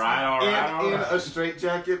 All right. In a straight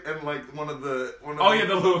jacket and like one of the Oh, yeah,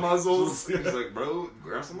 the little- muzzles. He's like, bro,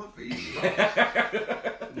 grass on my feet.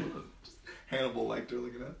 Hannibal Lecter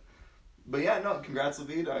looking at. But yeah, no, congrats,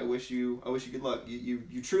 Levid. I wish you good luck.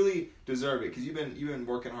 You truly deserve it because you've been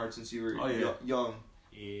working hard since you were young.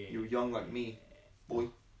 Yeah. You were young like me, boy.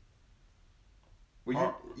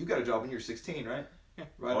 Well, you got a job when you were 16, right? Yeah.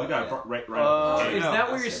 Right. Oh, I got yeah. right. Is no, that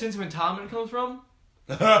where that's your it. sentimentality comes from?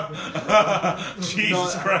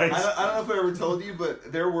 Jesus No, Christ. I don't know if I ever told you,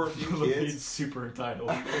 but there were a few kids. super entitled.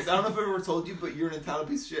 I don't know if I ever told you, but you're an entitled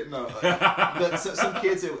piece of shit. No, but some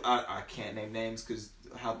kids, I can't name names because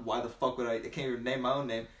why the fuck would I can't even name my own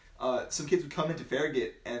name. Some kids would come into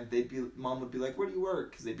Farragut and mom would be like, where do you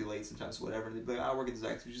work? Because they'd be late sometimes, whatever. And they'd be like, I work at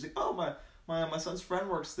Zaxby's. She's like, oh, my son's friend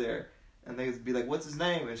works there. And they'd be like, what's his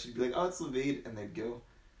name? And she'd be like, oh, it's Levid. And they'd go,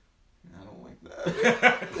 I don't like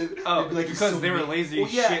that. They'd be like, "He's because so they were mean." lazy Well,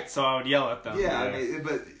 as yeah. shit, so I would yell at them. Yeah, I mean,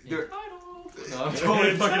 but they're... No, I'm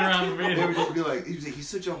totally fucking around with They would me. just be like, he's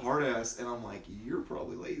such a hard ass, and I'm like, you're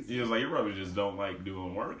probably lazy. He was like, you probably just don't like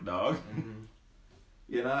doing work, dog.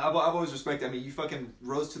 You know, I've always respected. I mean, you fucking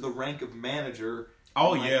rose to the rank of manager.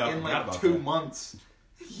 Oh, in yeah, I in forgot like about 2 that. months.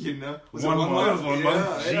 You know, Was it 1 month. 1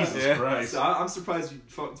 month. Yeah, yeah. Jesus Yeah. Christ. So I'm surprised you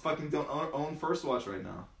fucking don't own First Watch right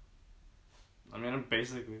now. I mean, I'm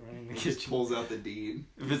basically running the He just kitchen. pulls out the deed.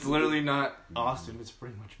 If it's literally not Austin, it's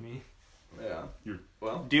pretty much me. Yeah.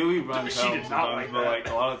 Well, Dewey runs She home did not sometimes, like but that. like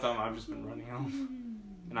a lot of the time I've just been running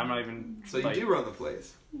home, and I'm not even. So you like, do run the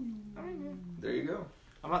place. I mean, There you go.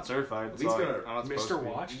 I'm not certified. Lee's So gonna- I'm not supposed to Mr. be.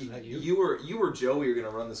 Watch, is that you? You were Joey. You're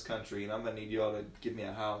gonna run this country, and I'm gonna need y'all to give me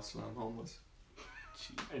a house when I'm homeless.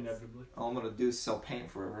 Inevitably. All I'm gonna do is sell paint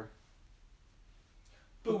forever.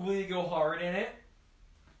 But will you go hard in it?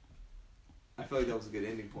 I feel like that was a good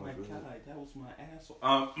ending Oh point my for god, that. that was my asshole.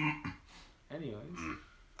 Anyways.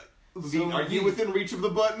 Levine, are you within reach of the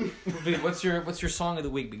button? What's your song of the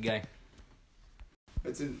week, big guy?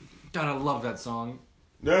 It's in. God, I love that song.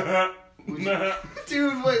 Dude,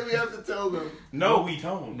 wait, we have to tell them. No, we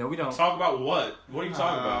don't. No, we don't. Talk about what? What are you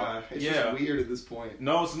talking about? It's Yeah. just weird at this point.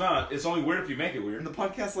 No, it's not. It's only weird if you make it And weird. the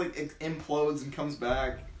podcast like it implodes and comes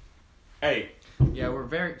back. Hey, Yeah, we're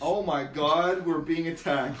very. Oh my god, we're being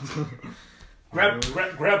attacked. grab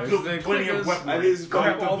There's the the plenty of clickers. weapons. I think it's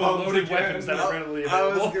Grab probably all the bums loaded again. weapons that are readily I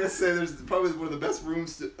was available. gonna say there's probably one of the best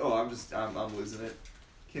rooms to. Oh, I'm losing it.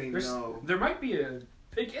 Can't even know. There might be a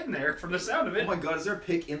pick in there from the sound of Oh it. my god, is there a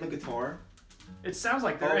pick in the guitar? It sounds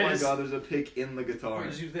like Oh there my is. god, there's a pick in the guitar.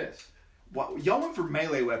 Just use this. What? Y'all went for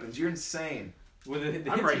melee weapons. You're insane. With the I'm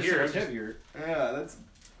hits right are here, so I'm much just- heavy. Yeah, that's.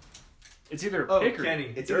 It's either Oh, pick or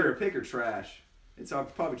Kenny. It's either pick or trash. It's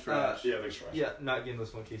probably trash. Yeah, thanks, trash. Yeah, not getting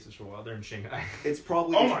those one cases for a while. They're in Shanghai. It's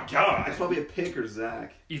probably. Oh my god. It's probably a pick or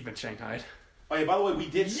Zach. You've been shanghaied. Oh yeah, by the way, we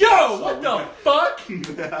did. Yo, what the fuck? You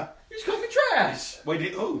Yeah. just called me trash. Wait,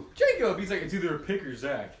 did who? Jacob, he's like, it's either a pick or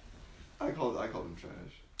Zach. I called him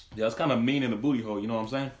trash. Yeah, it's kind of mean in the booty hole. You know what I'm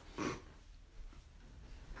saying?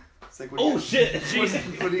 It's like, what do you got- shit.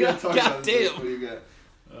 What are you gonna talk about? God damn. What do you got?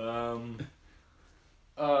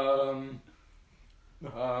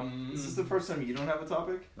 Is this the first time you don't have a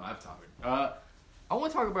topic? No, I have a topic. I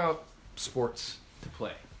want to talk about sports to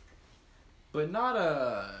play, but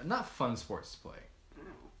not fun sports to play.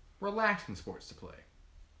 Relaxing sports to play.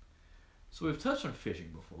 So we've touched on fishing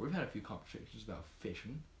before. We've had a few conversations about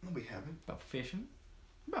fishing. No, we haven't. About fishing.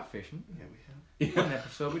 Yeah, we have. One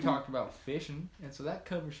episode we talked about fishing, and so that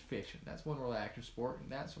covers fishing. That's one relaxing sport, and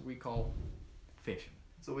that's what we call fishing.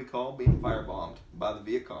 That's what we call being firebombed by the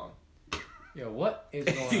Viet Cong. Yeah, what is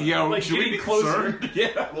going on? Yeah, Like, should we getting be closer. concerned?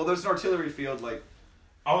 Yeah. Well, there's an artillery field like.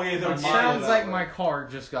 Oh yeah, they're It mile sounds that like way. my car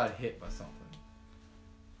just got hit by something.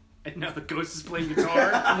 And now the ghost is playing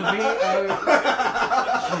guitar.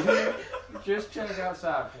 Just check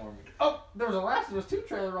outside for me. Oh, there was a Last of Us 2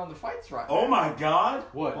 trailer on the fights right Oh my god.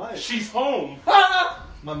 What? What? She's home.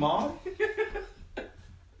 My mom?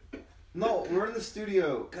 No, we're in the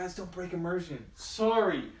studio. Guys, don't break immersion.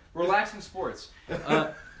 Sorry. Relaxing sports.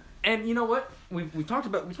 And you know what? We talked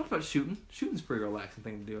about shooting. Shooting's a pretty relaxing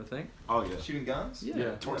thing to do, I think. Oh yeah. Shooting guns?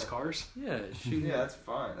 Yeah. Towards cars. Yeah, shooting. Yeah, that's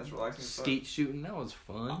fine. That's relaxing. as fuck. Skate shooting, that was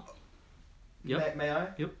fun. Yep. May I?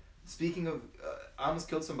 Yep. Speaking of, I almost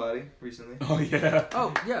killed somebody recently. Oh yeah.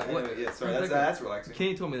 Oh, yeah. What? Anyway, yeah, sorry. How'd that That's go? relaxing.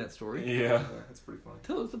 Kenny told me that story. Yeah. That's pretty funny.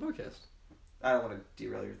 Tell us the podcast. I don't want to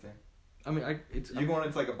derail your thing. I mean, it's. You're going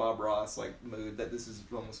into like a Bob Ross like mood that this is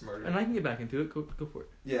almost murder. And I can get back into it. Go for it.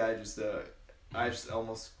 Yeah, I just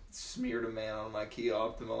almost smeared a man on my Kia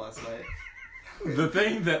Optima last night. The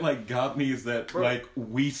thing that like got me is that Bro. like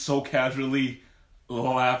we so casually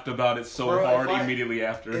laughed about it so Bro, hard if I- immediately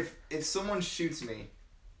after. If someone shoots me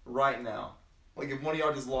right now, like if one of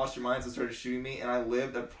y'all just lost your minds and started shooting me and I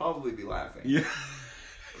lived, I'd probably be laughing. Yeah.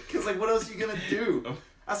 Because like, what else are you gonna do?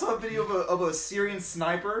 I saw a video of a Syrian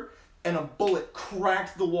sniper. And a bullet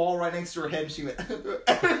cracked the wall right next to her head, and she went,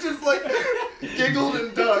 and just like giggled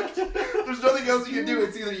and ducked. There's nothing else you can do.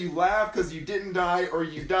 It's either you laugh because you didn't die, or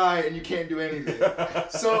you die and you can't do anything.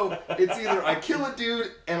 So it's either I kill a dude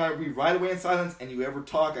and we ride away in silence, and you ever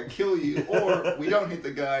talk, I kill you, or we don't hit the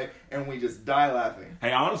guy and we just die laughing.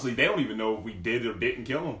 Hey, honestly, they don't even know if we did or didn't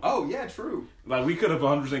kill him. Oh yeah, true. Like we could have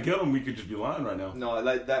 100% killed him. We could just be lying right now. No,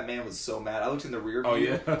 that man was so mad. I looked in the rear view, Oh,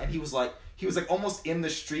 yeah? and he was like almost in the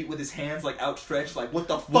street with his hands like outstretched, like what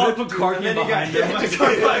the What fuck? if a dude? car And came then he got behind hit him? by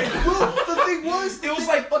the car. Well, the thing was, it was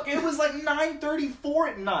like 9:34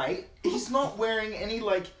 at night. He's not wearing any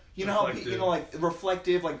like Reflective. like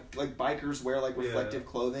reflective like bikers wear like reflective Yeah.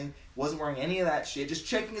 clothing. Wasn't wearing any of that shit. Just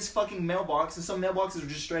checking his fucking mailbox, and some mailboxes are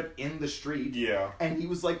just straight up in the street. Yeah. And he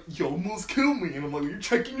was like, "You almost killed me," and I'm like, "You're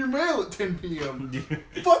checking your mail at 10 p.m."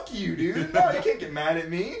 Fuck you, dude. No, you can't get mad at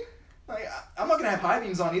me. Like, I'm not gonna have high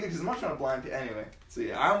beams on either because I'm not trying to blind people. Anyway, so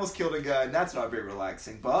yeah, I almost killed a guy, and that's not very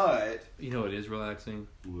relaxing. But You know, it is relaxing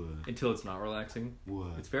What? until it's not relaxing.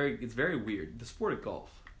 What? It's very weird. The sport of golf.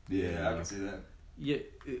 yeah, I can see that. Yeah,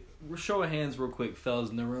 we're show of hands real quick, fellas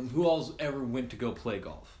in the room. Who all's ever went to go play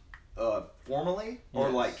golf? Formally or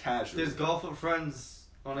Yes. like casually? There's Golf with Friends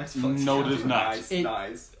on Xbox. No, there's not. Nice, It-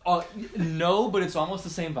 nice. No, but it's almost the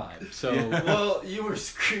same vibe. So, Well, you were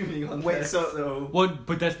screaming on Wait, that, so- well,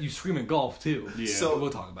 but that's you screaming golf too. Yeah. So we'll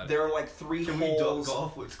talk about it. There are like 3 Can we holes.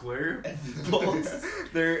 golf with Square?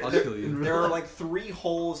 There, I'll there, kill you. there are like 3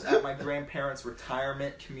 holes at my grandparents'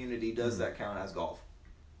 retirement community. Does that count as golf?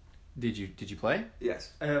 Did you play?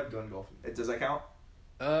 Yes. I have done golfing. Does that count?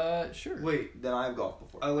 Sure. Wait, Then I have golfed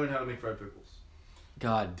before. I learned how to make fried pickles.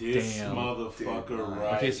 God This damn. motherfucker, Dude,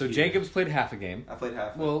 right? Okay, so here. Jacob's played half a game. I played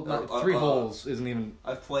half. Well, not 3 holes isn't even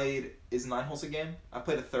I've played. Is 9 holes a game? I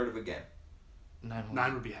played a third of a game. 9 holes.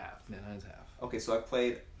 9 would be half. Yeah, 9's half. Okay, so I've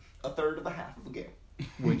played a third of a half of a game.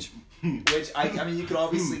 Which Which I mean, you could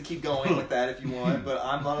obviously keep going with that if you want, but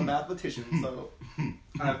I'm not a mathematician, so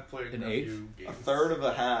I've played An a eighth? few games. a third of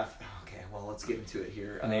a half. Okay, well, let's get into it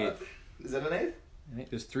here. An eighth. Is that an eighth?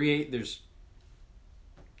 there's 3/8. There's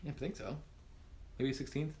yeah, I think so. Maybe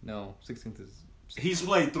 16th. No, 16th is. He's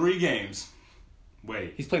played 3 games.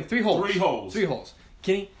 Wait. He's played 3 holes. 3 holes. 3 holes.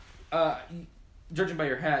 Kenny, judging by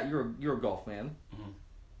your hat, you're a golf man.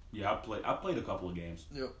 Yeah, I played a couple of games.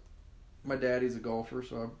 Yep. My daddy's a golfer,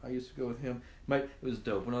 so I used to go with him. It was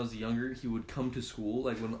dope. When I was younger, he would come to school.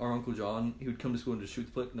 Like when our Uncle John, he would come to school and just shoot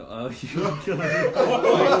the play. No, he would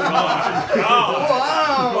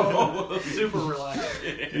Wow! Super relaxed.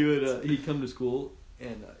 he'd come to school,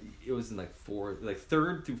 and it was in like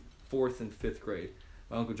third through 4th and 5th grade.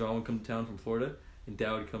 My Uncle John would come to town from Florida, and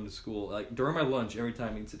Dad would come to school. Like during my lunch, every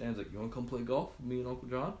time he'd sit down, he's like, "You want to come play golf with me and Uncle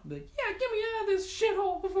John?" I'd be like, "Yeah, get me out of this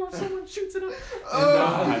shithole before someone shoots it up."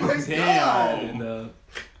 Oh my God! And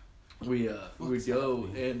we'd go,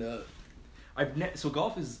 and so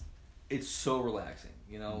golf it's so relaxing,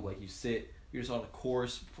 you know. Like you sit, you're just on a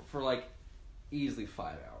course for like easily 5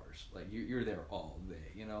 hours. Like you're there all day,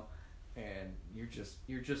 you know, and you're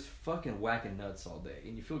just fucking whacking nuts all day,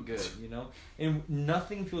 and you feel good, you know. And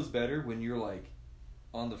nothing feels better when you're like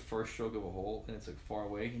on the first stroke of a hole and it's like far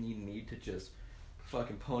away, and you need to just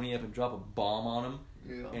fucking pony up and drop a bomb on them,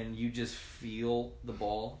 Yeah. and you just feel the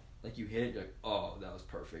ball. Like you hit it, you're like, oh, that was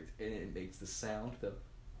perfect, and it makes the sound,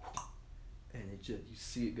 and it just you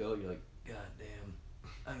see it go, you're like, God damn,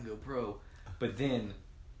 I can go pro. But then,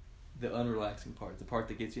 the unrelaxing part, the part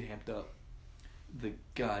that gets you amped up, the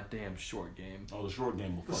goddamn short game. Oh, the short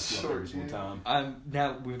game will fuck you up every single time.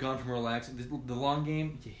 Now we've gone from relaxing. The long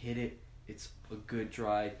game, you hit it, it's a good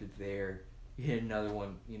drive, you're there. You hit another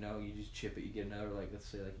one, you know, you just chip it, you get another, like, let's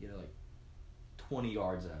say, like, you know, like 20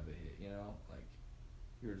 yards out of a hit, you know, like.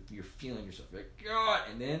 You're feeling yourself, you're like, God,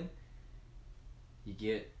 and then you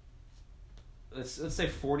get let's say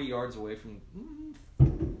 40 yards away from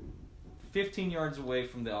 15 yards away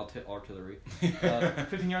from the artillery,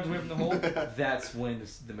 15 yards away from the hole. That's when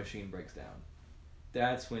the machine breaks down.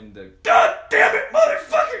 That's when the God damn it,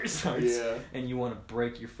 motherfucker starts, Yeah. and you want to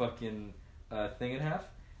break your fucking thing in half.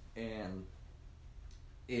 And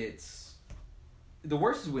it's the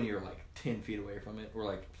worst is when you're like 10 feet away from it, or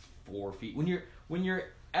like 4 feet. When you're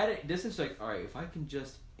at a distance, like, all right, if I can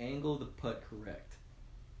just angle the putt correct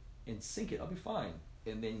and sink it, I'll be fine.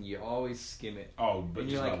 And then you always skim it. Oh, but And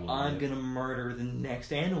just you're not like, a little I'm bit. gonna murder the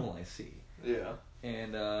next animal I see. Yeah.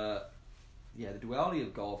 And yeah, the duality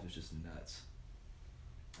of golf is just nuts.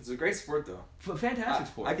 It's a great sport, though. Fantastic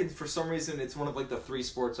sport. I could, for some reason, it's one of like the 3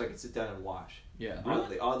 sports I can sit down and watch. Yeah.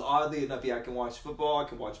 Oddly enough, yeah, I can watch football, I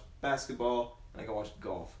can watch basketball, and I can watch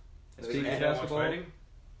golf. Speaking And of you watch basketball, fighting?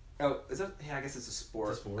 Oh, is that? Yeah, I guess it's a sport.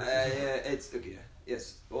 It's a sport. Yeah, it's okay.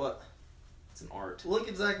 Yes. Well, it's an art. Look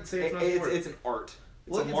at Zach and say it's not It's, sport. it's an art.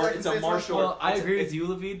 It's Look a at mar- Zach and It's say a it's not martial. well, I it's- agree it's- with you,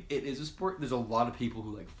 Lavid. It is a sport. There's a lot of people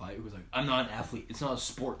who like fight who's like, I'm not an athlete. It's not a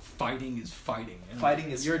sport. Fighting is fighting. And I'm Fighting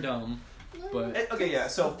like, is- You're dumb. But Okay, yeah.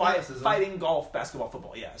 So fighting, golf, basketball,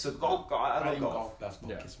 football. Yeah. So golf. I love Fighting, golf.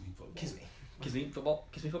 basketball, Yeah. kiss me, football. Kiss me. kiss me football.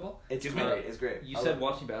 Kiss me football. It's Kiss great. me. It's great. You I said love-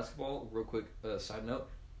 watching basketball. Real quick, side note: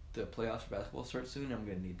 the playoffs for basketball start soon. I'm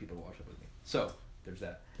gonna need people to watch it with me. So there's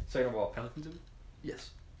that. Second of all, Pelicans in it?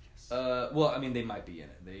 yes. Well, I mean, they might be in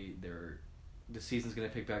it. The season's gonna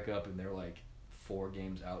pick back up, and they're like 4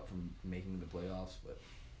 games out from making the playoffs.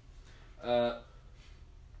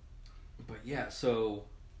 But yeah. So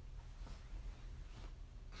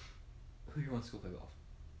who here wants to go play golf?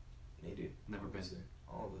 Me, dude. Never been.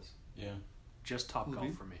 All of us. Yeah. Just Top Who Golf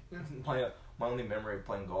do? for me. My only memory of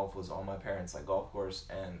playing golf was on my parents' like golf course,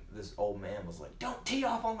 and this old man was like, "Don't tee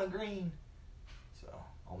off on the green." So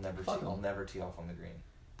I'll never Fuck him. tee off on the green.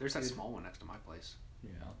 There's that small one next to my place,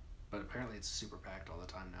 Yeah. but apparently it's super packed all the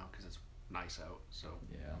time now because it's nice out. So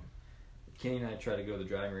Yeah. Kenny and I tried to go to the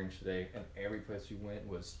driving range today, and every place we went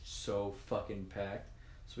was so fucking packed.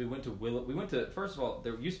 So we went to first of all,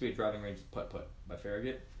 there used to be a driving range at Putt Putt by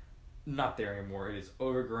Farragut. Not there anymore. It is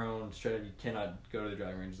overgrown. Straight up, you cannot go to the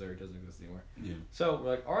driving range there. It doesn't exist anymore. Yeah. So we're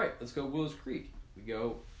like, all right, let's go Willows Creek. We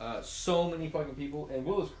go. So many fucking people, and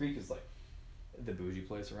Willows Creek is like the bougie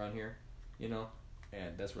place around here, you know,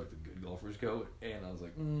 and that's where like the good golfers go. And I was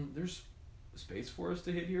like, there's space for us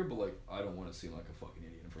to hit here, but like I don't want to seem like a fucking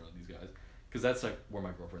idiot in front of these guys. because that's like where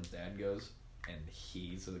my girlfriend's dad goes, and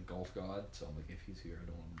he's a golf god. So I'm like, if he's here, I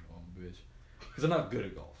don't want to know I'm a bitch, because I'm not good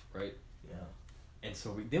at golf, right? Yeah. And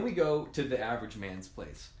so then we go to the average man's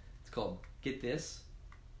place. It's called, get this,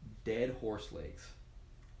 Dead Horse Lakes.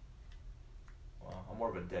 Wow, I'm more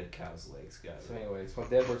of a dead cow's legs guy. So anyway, it's called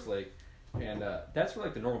Dead Horse Lake, and that's where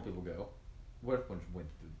like the normal people go. What if one just went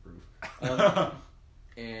through the roof?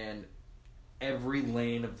 And every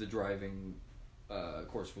lane of the driving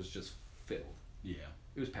course was just filled. Yeah.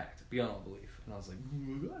 It was packed beyond all belief, and I was like,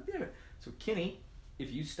 God damn it! So Kenny,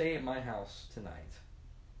 if you stay at my house tonight,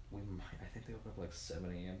 I think they open up like 7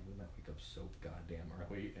 a.m. We might wake up so goddamn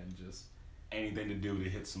early and just Anything to do to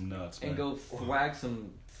hit some nuts, man. and go thwag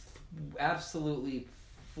some, absolutely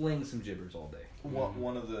fling some jibbers all day.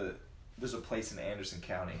 One of the there's a place in Anderson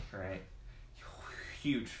County, right?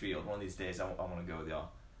 Huge field. One of these days, I want to go with y'all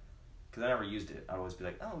because I never used it. I'd always be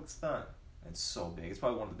like, oh, it's fun. And it's so big. It's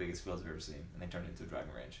probably one of the biggest fields I've ever seen, and they turned it into a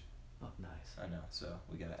driving range. Oh, nice. I know. So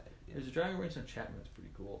we got yeah. There's a driving range in Chapman. It's pretty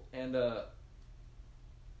cool. And yeah,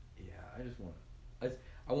 I just want.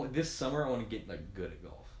 I want this summer. I want to get like good at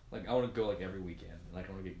golf. Like I want to go like every weekend. Like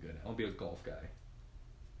I want to get good. I want to be a golf guy.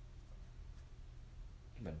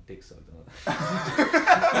 Get my dick sucked on it.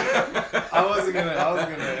 I wasn't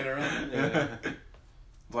gonna interrupt. Yeah.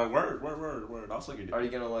 Like, word. I'll suck your dick. Are you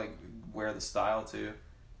gonna like wear the style too?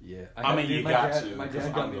 Yeah, I mean, you got to, My because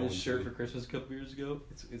dad got I'm me going this shirt to. for Christmas a couple years ago.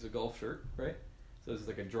 It's a golf shirt, right? So it's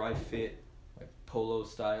like a dry fit, like polo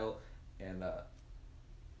style, and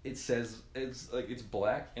it says it's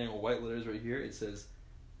black and in white letters right here. It says,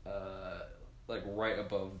 like right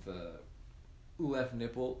above the left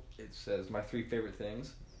nipple, it says my 3 favorite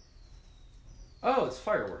things. Oh, it's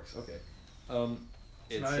fireworks. Okay,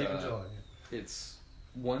 it's not even July. it's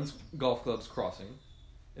one's golf clubs crossing,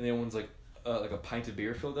 and the other one's like a pint of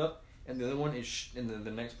beer filled up, and the other one is and then the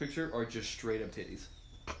next picture are just straight up titties,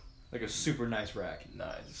 like a super nice rack.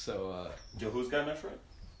 Nice. So Yo, who's got next right?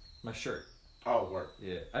 my shirt, Oh, word.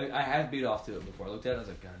 yeah, I had beat off to it before. I looked at it, I was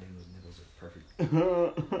like, God damn, those nipples are perfect.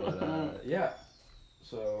 But yeah,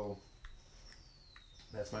 so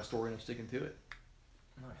that's my story, and I'm sticking to it.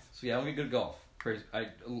 Nice. So yeah, I'm gonna get good at golf. Crazy,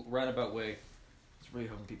 roundabout way. I was really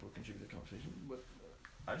hoping people would contribute to the conversation, but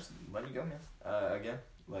I just let me go, man. Again,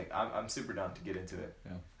 like I'm super down to get into it.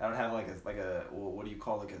 Yeah. I don't have like a what do you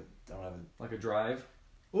call like a I don't have like a drive.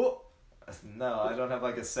 no, I don't have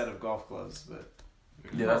like a set of golf clubs, but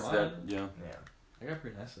Yeah, that's that. Yeah. yeah. I got a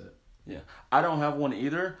pretty nice set. I don't have one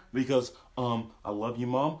either because I love you,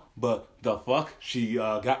 Mom, but the fuck, she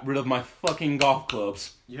got rid of my fucking golf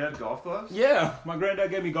clubs. You had golf clubs? Yeah, my granddad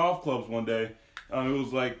gave me golf clubs one day. It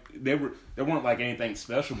was like they weren't like anything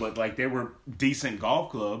special, but like they were decent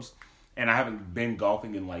golf clubs, and I haven't been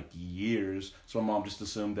golfing in like years, so my mom just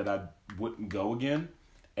assumed that I wouldn't go again,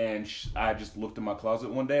 and I just looked in my closet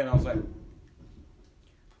one day and I was like,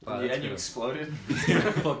 Wow, yeah, that's and you good. exploded.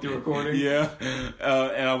 Fuck the recording. yeah,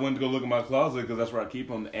 and I went to go look in my closet because that's where I keep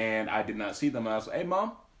them, and I did not see them. And I was like, hey,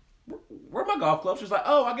 Mom, where are my golf clubs? She's like,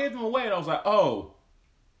 oh, I gave them away, and I was like, oh,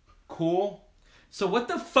 cool. So what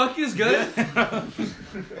the fuck is good?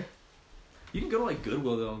 You can go to like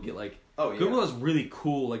Goodwill though and get like Oh yeah. Goodwill has really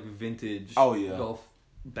cool like vintage Oh, yeah. golf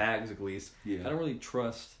bags at least. Yeah, I don't really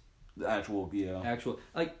trust the actual actual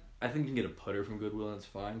like I think you can get a putter from Goodwill and it's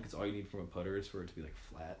fine because all you need from a putter is for it to be like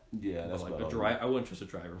flat. Yeah, that's but like about a all dry I wouldn't trust a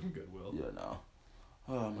driver from Goodwill. Yeah, no.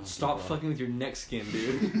 Oh, my Stop God. fucking with your neck skin,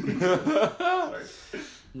 dude. Sorry.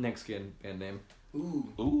 Neck skin band name. Ooh.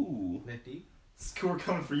 Ooh. Neck deep. We're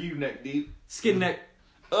coming for you, neck deep. Skin neck.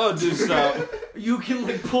 Oh, just stop. You can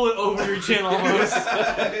like pull it over your chin almost.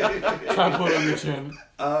 Try to pull it over your chin.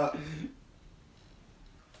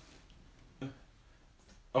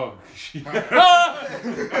 Oh, shit. Okay.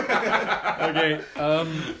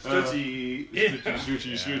 Stretchy.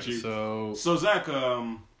 Stretchy. So So, Zach,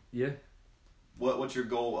 yeah. What's your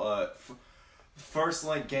goal? First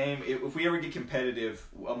like game. If we ever get competitive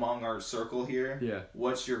among our circle here, Yeah.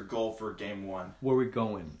 what's your goal for game 1? Where are we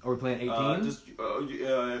going? Are we playing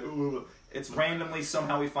 18? It's randomly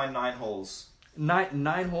somehow we find 9 holes.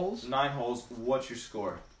 Nine holes? 9 holes. What's your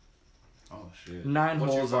score? oh, shit. 9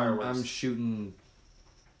 What's your holes. fireworks? I'm shooting.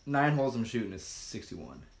 9 holes. I'm shooting is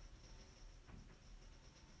 61.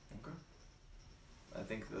 Okay. I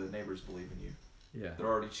think the neighbors believe in you. Yeah. They're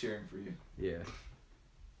already cheering for you. Yeah.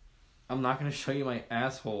 I'm not gonna show you my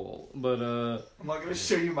asshole, but I'm not gonna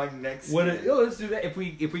show you my next. let's do that. If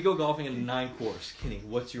we go golfing in a 9 course, Kenny,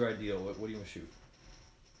 what's your ideal? What do you want to shoot?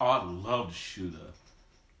 Oh, I'd love to shoot a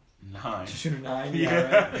 9. Shoot a 9.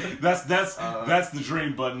 Yeah, Right. that's the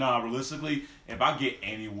dream. But nah, realistically, if I get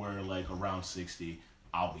anywhere like around 60,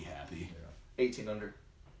 I'll be happy. 18 under.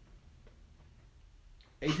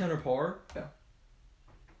 18 under par? Yeah.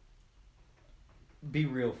 Be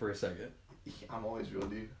real for a second. I'm always real,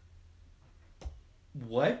 dude.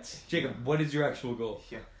 What? Jacob, what is your actual goal?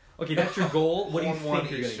 Yeah. Okay, that's your goal. What do you One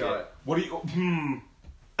think you're each going to get? What do you?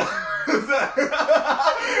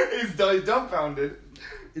 He's dumbfounded.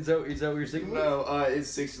 Is that what you're thinking? No, is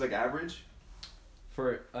 60 like average?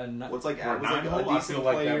 For a What's like For a average? Like 9 hole? a I decent feel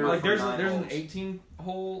like that player. might- like for there's 9 an holes. 18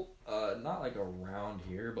 hole, not like around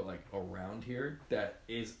here, but like around here that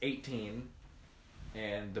is 18,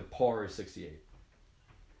 and the par is 68.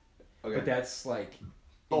 Okay. But that's like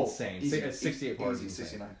Oh, insane. easy, It's 68 par is easy, insane.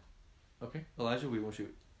 69. Okay, Elijah, we won't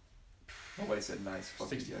shoot. Nobody said nice. Fuck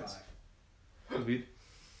you 65. guys. Oh,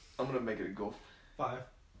 I'm gonna make it a goal. 5.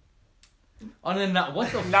 no, not what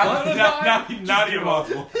the fuck? Not even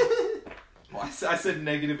possible. Well, I said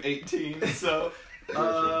negative 18, so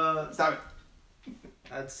stop it.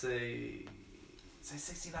 I'd say Say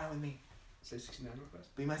 69 with me. Say 69 real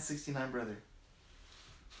fast. Be my 69 brother.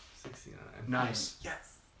 69. Nice.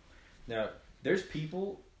 Yes. Now, there's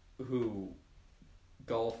people who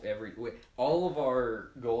golf all of our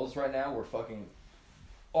goals right now were fucking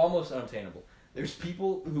almost unobtainable. There's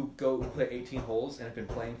people who play 18 holes and have been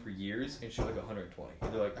playing for years and shoot like 120.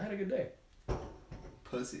 And they're like, I had a good day.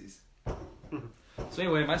 Pussies. So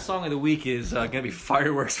anyway, my song of the week is gonna be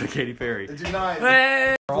 "Fireworks" by Katy Perry. Do not.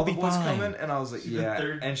 Hey! All the be boys fine. coming, and I was like, yeah.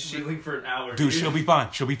 And she, for an hour. Dude, she'll be fine.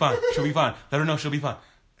 She'll be fine. She'll be fine. Let her know she'll be fine.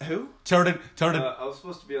 who? Tell her to. I was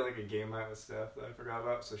supposed to be at like a game night with Steph that I forgot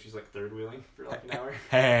about, so she's like third wheeling for like an hour.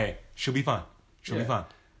 Hey, she'll be fine. She'll be Yeah.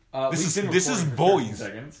 fine. This We've been is recording for boys. 13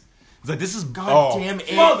 seconds. It's like this is Goddamn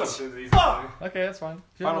it. Okay, that's fine.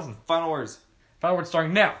 Final words. Fireworks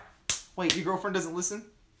starting now. Wait, your girlfriend doesn't listen?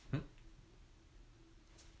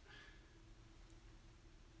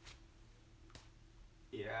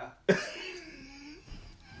 Yeah.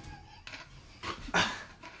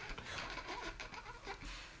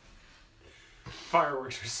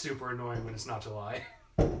 Fireworks are super annoying when it's not July.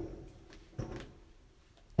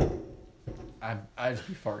 I just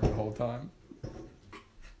be farting the whole time.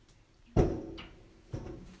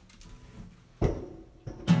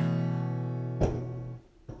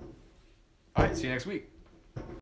 All right, see you next week.